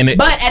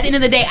 But at the end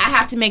of the day, I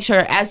have to make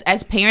sure,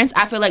 as parents,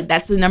 I feel like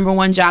that's the number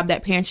one job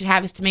that parents should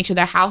have, is to make sure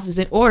their house is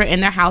in order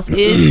and their house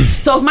is.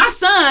 So if my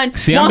son,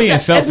 See, I'm being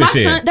selfish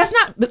here. that's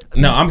not.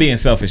 No, I'm being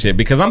selfish here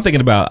because I'm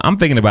thinking about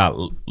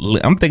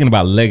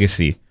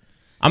legacy.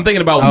 I'm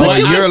thinking about Oh, what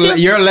you can still-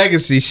 your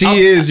legacy. She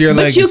is your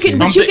But legacy.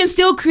 you can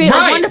still create a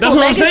Right, wonderful that's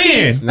what I'm legacy.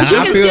 saying. But you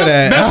Nah, I can feel still,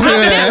 that. That's I what feel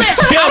I'm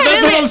that.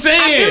 that's what I'm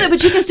saying. I feel it,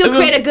 but you can still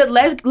create a good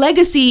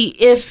legacy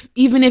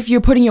even if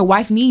you're putting your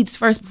wife needs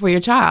first before your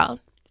child.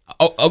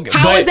 Oh, okay,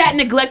 How but- is that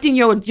neglecting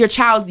your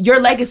child, your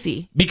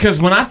legacy? Because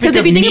when I think 'Cause if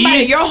of you think about it,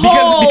 needs, your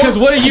whole because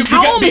what are you?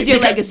 home is your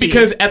because, legacy.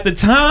 Because at the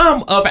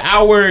time of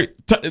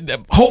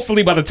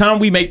hopefully by the time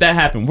we make that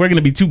happen, we're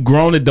gonna be two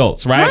grown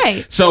adults, right?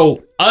 Right.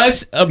 So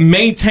us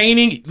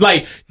maintaining,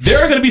 like, there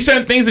are gonna be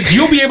certain things that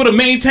you'll be able to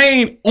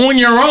maintain on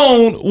your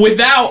own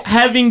without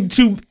having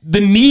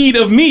the need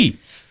of me.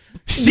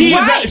 She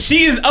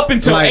is up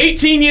until Like,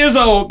 18 years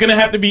old gonna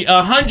have to be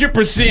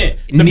 100%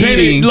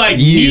 Needing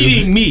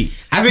needing me.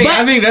 I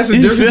think that's the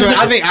difference.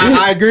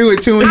 I agree with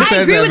Tune when he I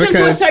says agree that with him to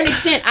a because certain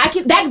extent.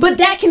 But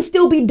that can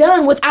still be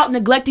done without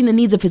neglecting the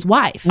needs of his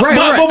wife. right,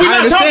 But we're I not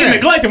understand talking that.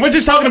 neglecting. We're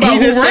just talking about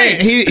He's who just saying,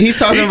 rents. he's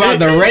talking about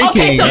the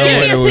ranking. Okay, so give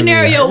me a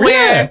scenario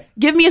Yeah.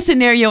 give me a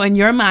scenario in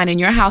your mind, in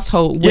your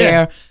household,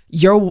 where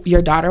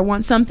your daughter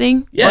wants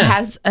something or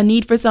has a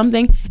need for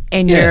something,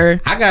 and your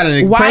I got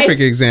a wife,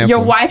 perfect example.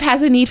 Your wife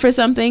has a need for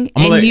something,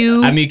 I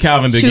and need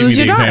Calvin to give me choose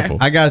the your daughter. example.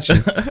 I got you.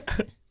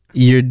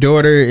 Your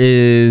daughter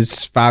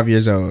is 5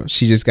 years old.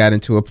 She just got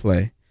into a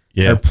play.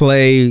 Yeah. Her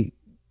play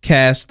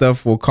cast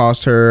stuff will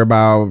cost her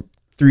about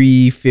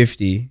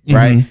 $350,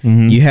 right?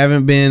 You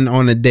haven't been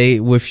on a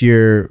date with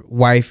your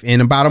wife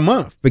in about a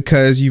month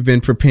because you've been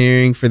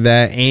preparing for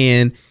that,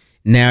 and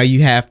now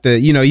you have to,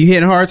 you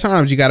hitting hard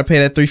times. You got to pay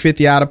that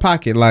 $350 out of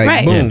pocket. Like,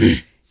 Right. boom. Yeah.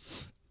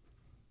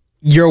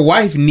 Your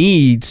wife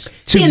needs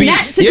to See, in be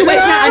that situation,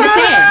 I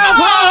understand.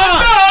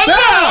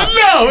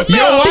 No.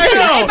 Your wife-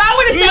 Because if I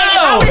would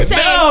have said,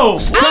 no.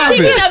 Stop I'm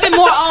thinking it. of it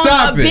more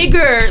Stop on it. a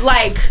bigger,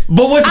 like.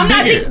 But what's I'm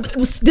bigger? not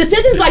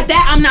decisions like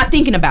that. I'm not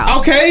thinking about.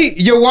 Okay,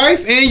 your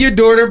wife and your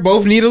daughter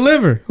both need a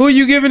liver. Who are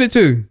you giving it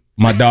to?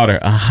 My daughter,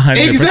 100%.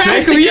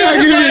 Exactly. You're not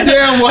giving it a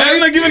damn wife. I'm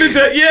not giving it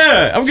to.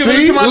 Yeah, I'm giving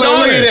See, it to my look,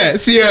 daughter. look at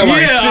that. See, I'm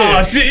like,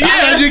 Yeah, shit. shit. Yeah,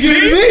 I thought you giving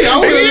it to see? me. I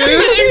would have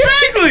lived.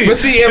 Exactly. But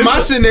see, in my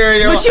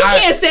scenario, But you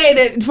can't say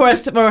that for a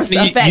fact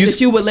you-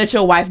 that you would let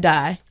your wife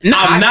die. No,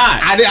 I'm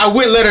not. I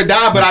wouldn't let her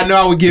die, but I know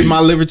I would give my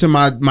liver to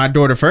my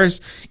daughter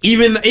first.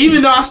 Even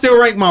though I still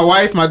rank my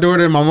wife, my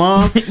daughter, and my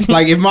mom.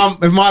 Like if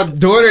my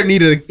daughter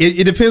needed,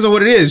 it depends on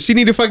what it is. She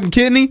need a fucking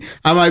kidney.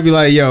 I might be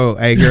like, yo,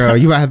 hey girl,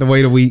 you might have to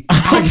wait a week.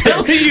 I'm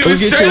telling you, We'll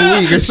get you a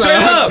week or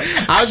something.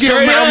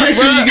 I'll make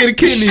sure you get a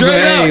kidney, but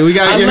hey, we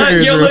gotta get her I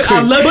real quick.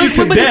 love you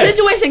to But the death.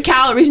 situation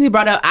Cal recently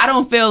brought up, I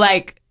don't feel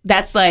like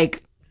that's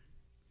like,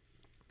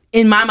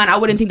 in my mind, I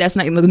wouldn't think that's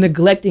not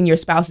neglecting your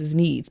spouse's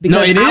needs. Because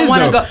No, it I is,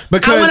 want to though, go.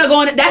 because- I want to go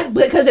on that,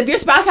 because if your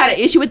spouse had an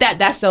issue with that,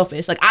 that's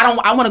selfish. Like, I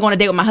want to go on a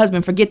date with my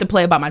husband. Forget to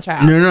play about my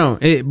child. No.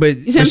 But see what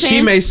I'm she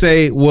saying? may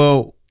say,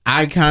 well,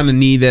 I kind of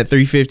need that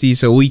 $350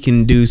 so we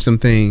can do some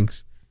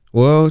things.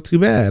 Well, too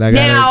bad.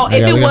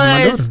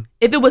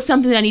 If it was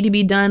something that need to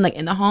be done like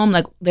in the home,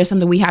 like there's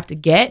something we have to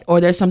get, or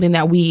there's something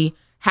that we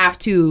have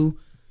to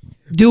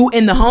do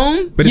in the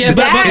home. But that's what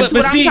I'm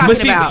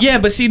talking about. Yeah,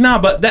 but see,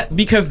 but that,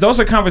 because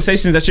those are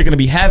conversations that you're going to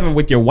be having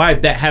with your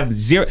wife that have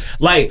zero,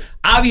 like,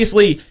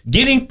 obviously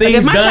getting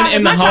things done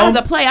in the home. If my child's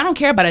a play, I don't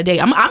care about a date.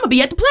 I'm gonna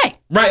be at the play.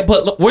 Right,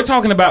 but look, we're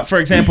talking about, for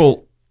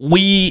example,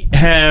 we're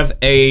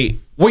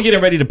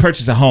getting ready to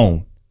purchase a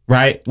home.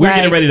 Right? We're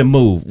getting ready to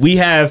move. We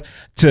have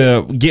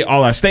to get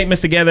all our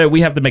statements together. We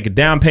have to make a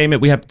down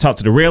payment. We have to talk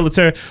to the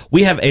realtor.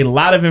 We have a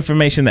lot of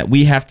information that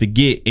we have to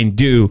get and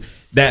do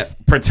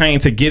that pertain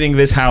to getting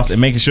this house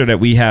and making sure that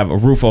we have a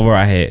roof over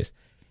our heads.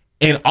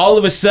 And all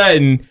of a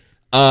sudden,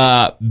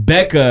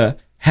 Becca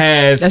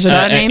has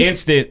an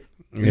instant,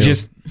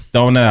 just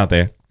throwing that out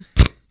there.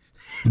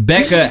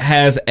 Becca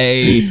has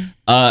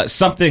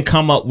something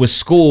come up with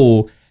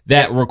school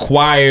that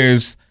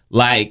requires,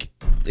 like,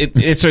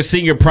 it's her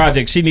senior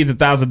project. She needs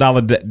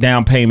 $1,000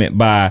 down payment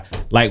by,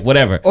 like,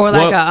 whatever, or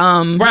like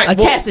a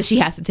test that she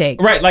has to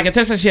take. Right, like a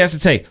test that she has to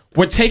take.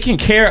 We're taking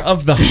care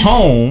of the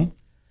home.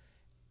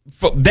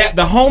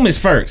 The home is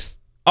first.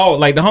 Oh,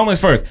 like the home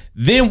is first.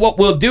 Then what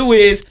we'll do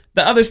is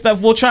the other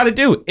stuff we'll try to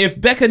do. If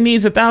Becca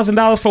needs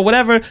 $1,000 for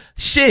whatever,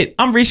 shit,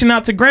 I'm reaching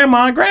out to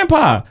grandma and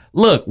grandpa.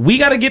 Look, we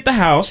got to get the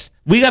house.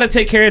 We got to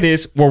take care of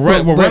this. We're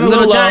running a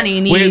little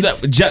Johnny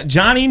needs.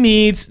 Johnny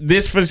needs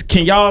this.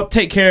 Can y'all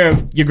take care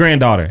of your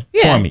granddaughter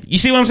for me? You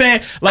see what I'm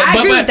saying? Like, I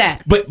agree with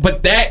that.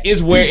 But that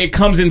is where it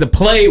comes into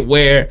play,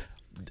 where,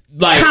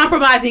 like,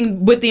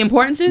 compromising with the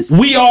importances.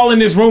 We all in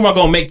this room are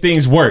gonna make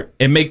things work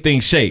and make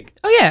things shake.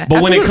 Oh yeah, but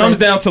absolutely. When it comes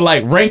down to,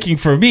 like, ranking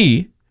for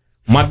me,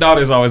 my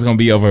daughter's always gonna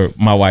be over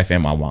my wife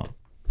and my mom.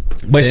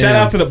 But shout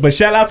out to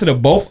the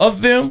both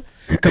of them,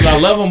 because I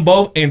love them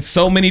both in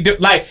so many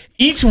like,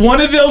 each one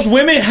of those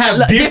women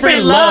have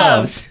different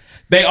loves.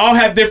 They all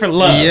have different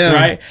loves,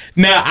 right?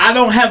 Now, I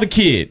don't have a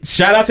kid.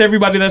 Shout out to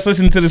everybody that's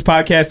listening to this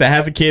podcast that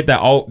has a kid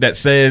that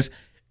says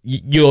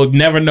you'll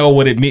never know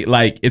what it means.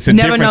 Like, it's a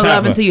different type of... never know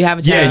love until you have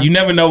a child. Yeah, you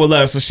never know what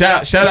love. So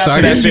shout out to that. So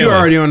I guess you're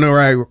already on the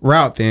right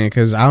route then,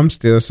 because I'm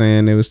still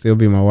saying it would still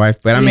be my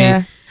wife. But I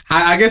mean,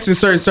 I guess in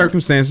certain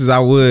circumstances, I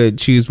would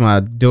choose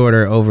my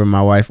daughter over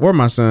my wife or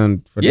my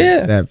son for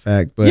that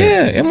fact. But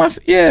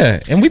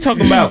and we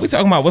talking about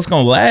what's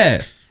gonna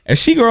last. If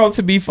she grow up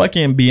to be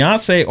fucking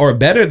Beyonce or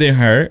better than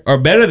her or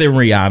better than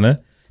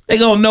Rihanna, they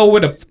gonna know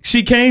where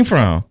she came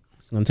from.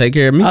 Gonna take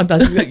care of me.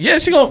 Yeah,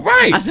 she gonna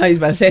I thought you was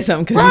about to say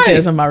something because you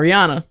said something about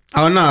Rihanna.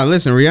 Oh no,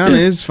 listen, Rihanna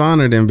is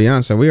finer than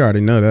Beyonce. We already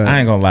know that. I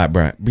ain't gonna lie,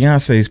 bro.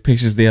 Beyonce's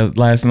pictures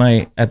last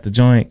night at the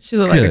joint. She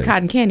looked like a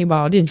cotton candy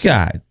ball, didn't she?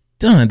 God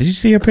done. Did you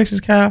see her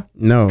pictures, Kyle?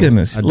 No.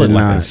 Goodness, I look did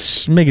like not. a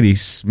smiggity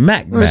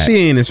smack back. Well, she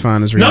ain't as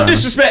fine as Rihanna. No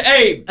disrespect.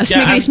 Hey, a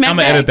smiggity smack I'm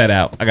gonna edit that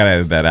out. I gotta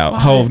edit that out.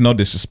 Hove, no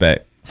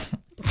disrespect.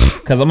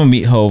 Because I'm gonna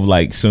meet Hove,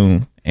 like,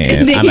 soon.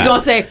 And then he's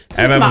gonna say,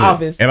 come to my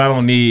office. And I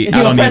don't need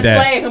that.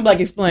 Play, I'm like,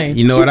 explain.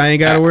 You know what I ain't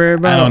gotta worry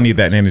about? I don't need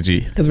that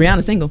energy. Because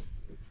Rihanna's single.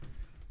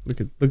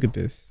 Look at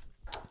this.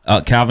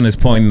 Calvin is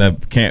pointing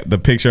the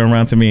picture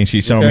around to me, and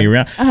she's showing me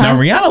Rihanna. Uh-huh. Now,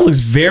 Rihanna looks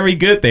very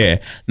good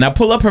there. Now,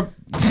 pull up her...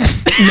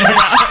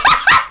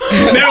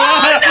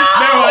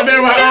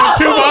 Never mind.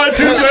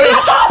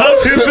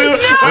 Too soon.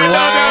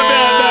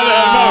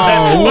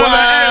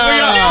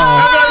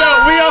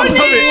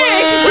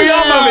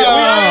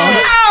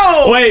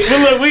 Wait, but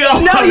look, we off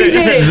of it. No, you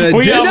didn't.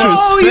 We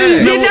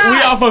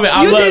off of it.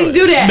 You didn't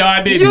do that. No,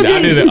 I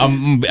didn't.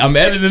 I'm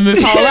editing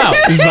this all out.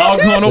 This is all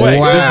going away.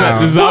 Wow.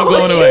 This is all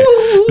going away.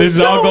 This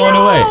is all going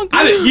away.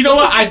 You know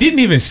what? I didn't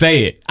even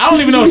say it. I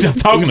don't even know what y'all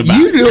talking about.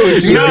 You knew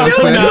what you were going to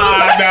say.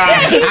 Nah.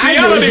 See,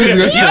 y'all don't even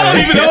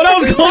know what I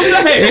was going to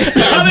say.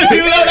 I don't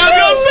even know what I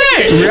was going to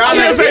say. I'm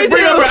going to say,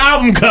 bring up her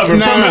album cover from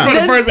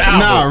the first album.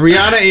 No,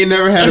 Rihanna ain't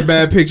never had a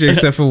bad picture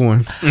except for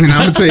one. And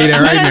I'm going to tell you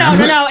that right now.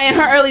 No. In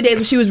her early days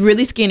when she was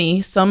really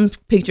skinny, some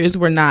pictures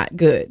were not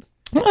good.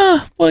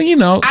 Well, you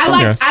know.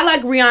 I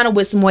like Rihanna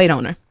with some weight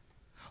on her.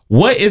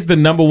 What is the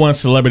number one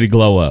celebrity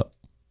glow up?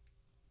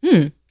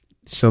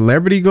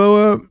 Celebrity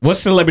glow up? What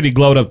celebrity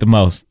glowed up the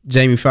most?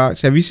 Jamie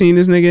Foxx. Have you seen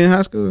this nigga in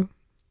high school?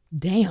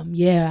 Damn,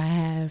 yeah, I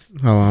have.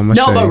 Hold on, I'm gonna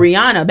show but you.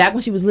 Rihanna, back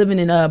when she was living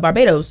in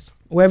Barbados,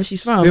 wherever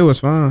she's from. It was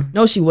fine.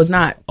 No, she was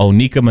not. Oh,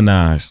 Nicki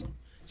Minaj.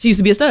 She used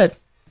to be a stud.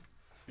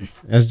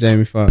 That's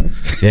Jamie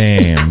Foxx.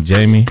 Damn,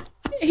 Jamie.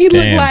 He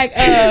looked like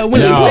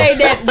when he played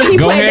that. When he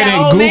Go played ahead that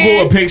and old Google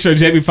man. a picture of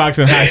Jamie Foxx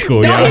in high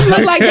school. Don't he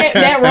look like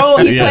that role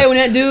he played when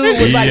that dude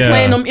was like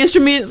playing them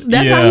instruments?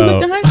 That's how he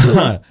looked in high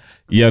school.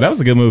 Yeah, that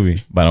was a good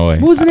movie, by the way.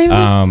 What was the name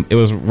of it? It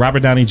was Robert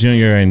Downey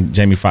Jr. and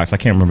Jamie Foxx. I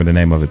can't remember the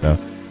name of it though.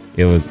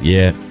 It was My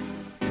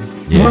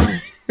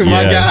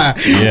guy.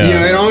 Yeah.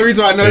 And the only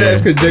reason why I know that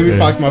is because Jamie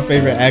Foxx my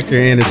favorite actor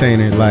and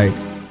entertainer. Like,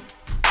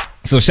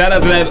 So shout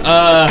out to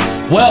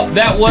that. Well,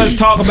 that was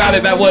Talk About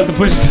It. That was the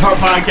Push Star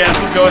podcast.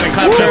 Let's go ahead and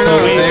clap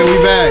for me. Hey,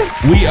 we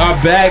back. We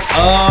are back.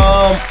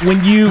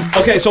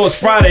 So it's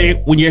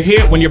Friday. When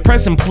you're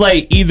pressing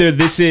play, either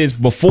this is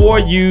before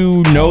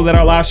you know that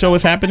our live show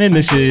is happening.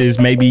 This is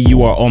maybe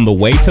you are on the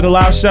way to the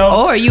live show,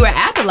 or you were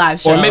at the live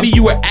show, or maybe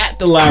you were at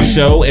the live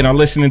show and are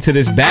listening to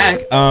this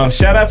back.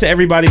 Shout out to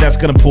everybody that's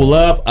gonna pull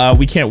up.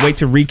 We can't wait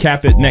to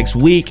recap it next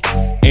week,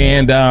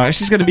 and it's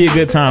just gonna be a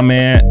good time,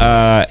 man.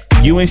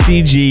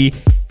 UNCG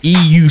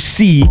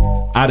EUC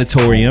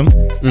Auditorium,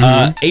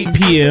 8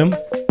 p.m.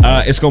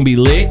 It's gonna be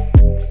lit.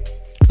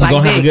 We're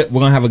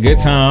gonna have a good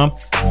time.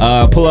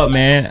 Pull up,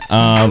 man.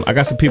 I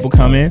got some people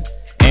coming,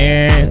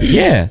 and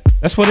yeah,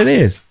 that's what it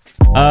is.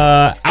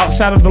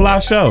 Outside of the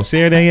live show,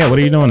 Sarah Danielle, what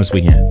are you doing this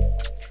weekend?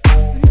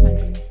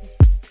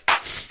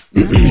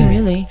 Nothing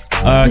really.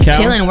 Just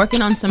Cal? chilling,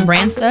 working on some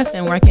brand stuff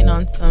and working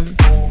on some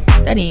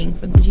studying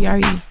for the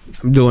GRE.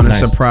 I'm doing a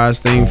surprise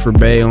thing for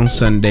Bay on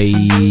Sunday,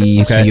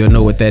 so you'll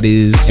know what that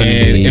is.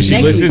 Sunday. And if she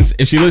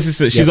listens,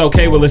 to, she's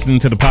okay with listening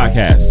to the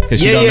podcast because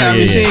she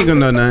she ain't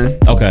gonna know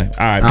nothing. Okay,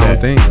 all right. I don't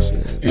think.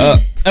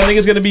 I think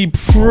it's gonna be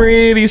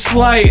pretty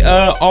slight.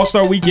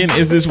 All-Star Weekend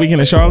is this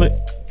weekend in Charlotte,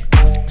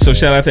 so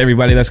shout out to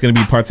everybody that's gonna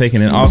be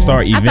partaking in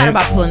All-Star events. I thought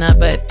about pulling up,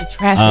 but the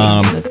traffic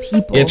and the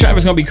people. Yeah,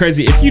 traffic's gonna be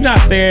crazy. If you're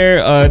not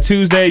there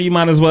Tuesday, you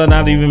might as well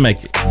not even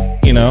make it.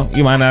 You know,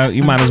 you might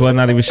as well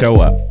not even show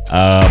up.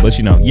 But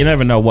you know, you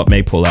never know what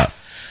may pull up.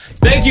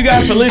 Thank you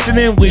guys for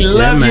listening. We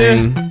love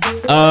you.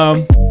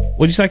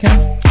 What'd you say,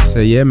 Cam? I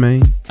said, yeah,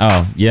 man.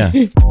 Oh, yeah.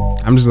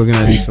 I'm just looking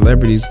at these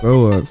celebrities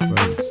glow ups.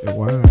 Like,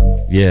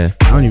 wow. Yeah.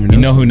 I don't even know.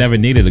 You know who never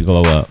needed a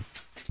glow up?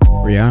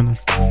 Rihanna.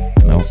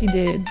 No. She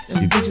did.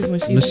 Pictures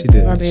when she was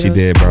did. Barbados. She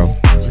did, bro.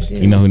 She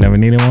did. You know who never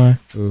needed one?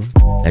 Who?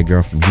 That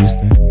girl from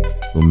Houston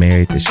who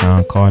married to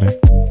Sean Carter,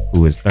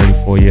 who is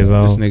 34 years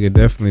old. This nigga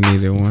definitely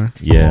needed one.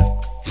 Yeah.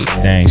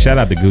 Dang. Shout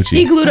out to Gucci.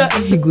 He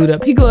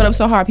glowed up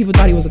so hard people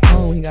thought he was a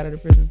clone when he got out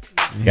of prison.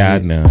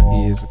 God, no.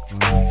 He is a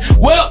clown.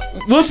 Well,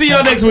 we'll see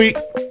y'all next week.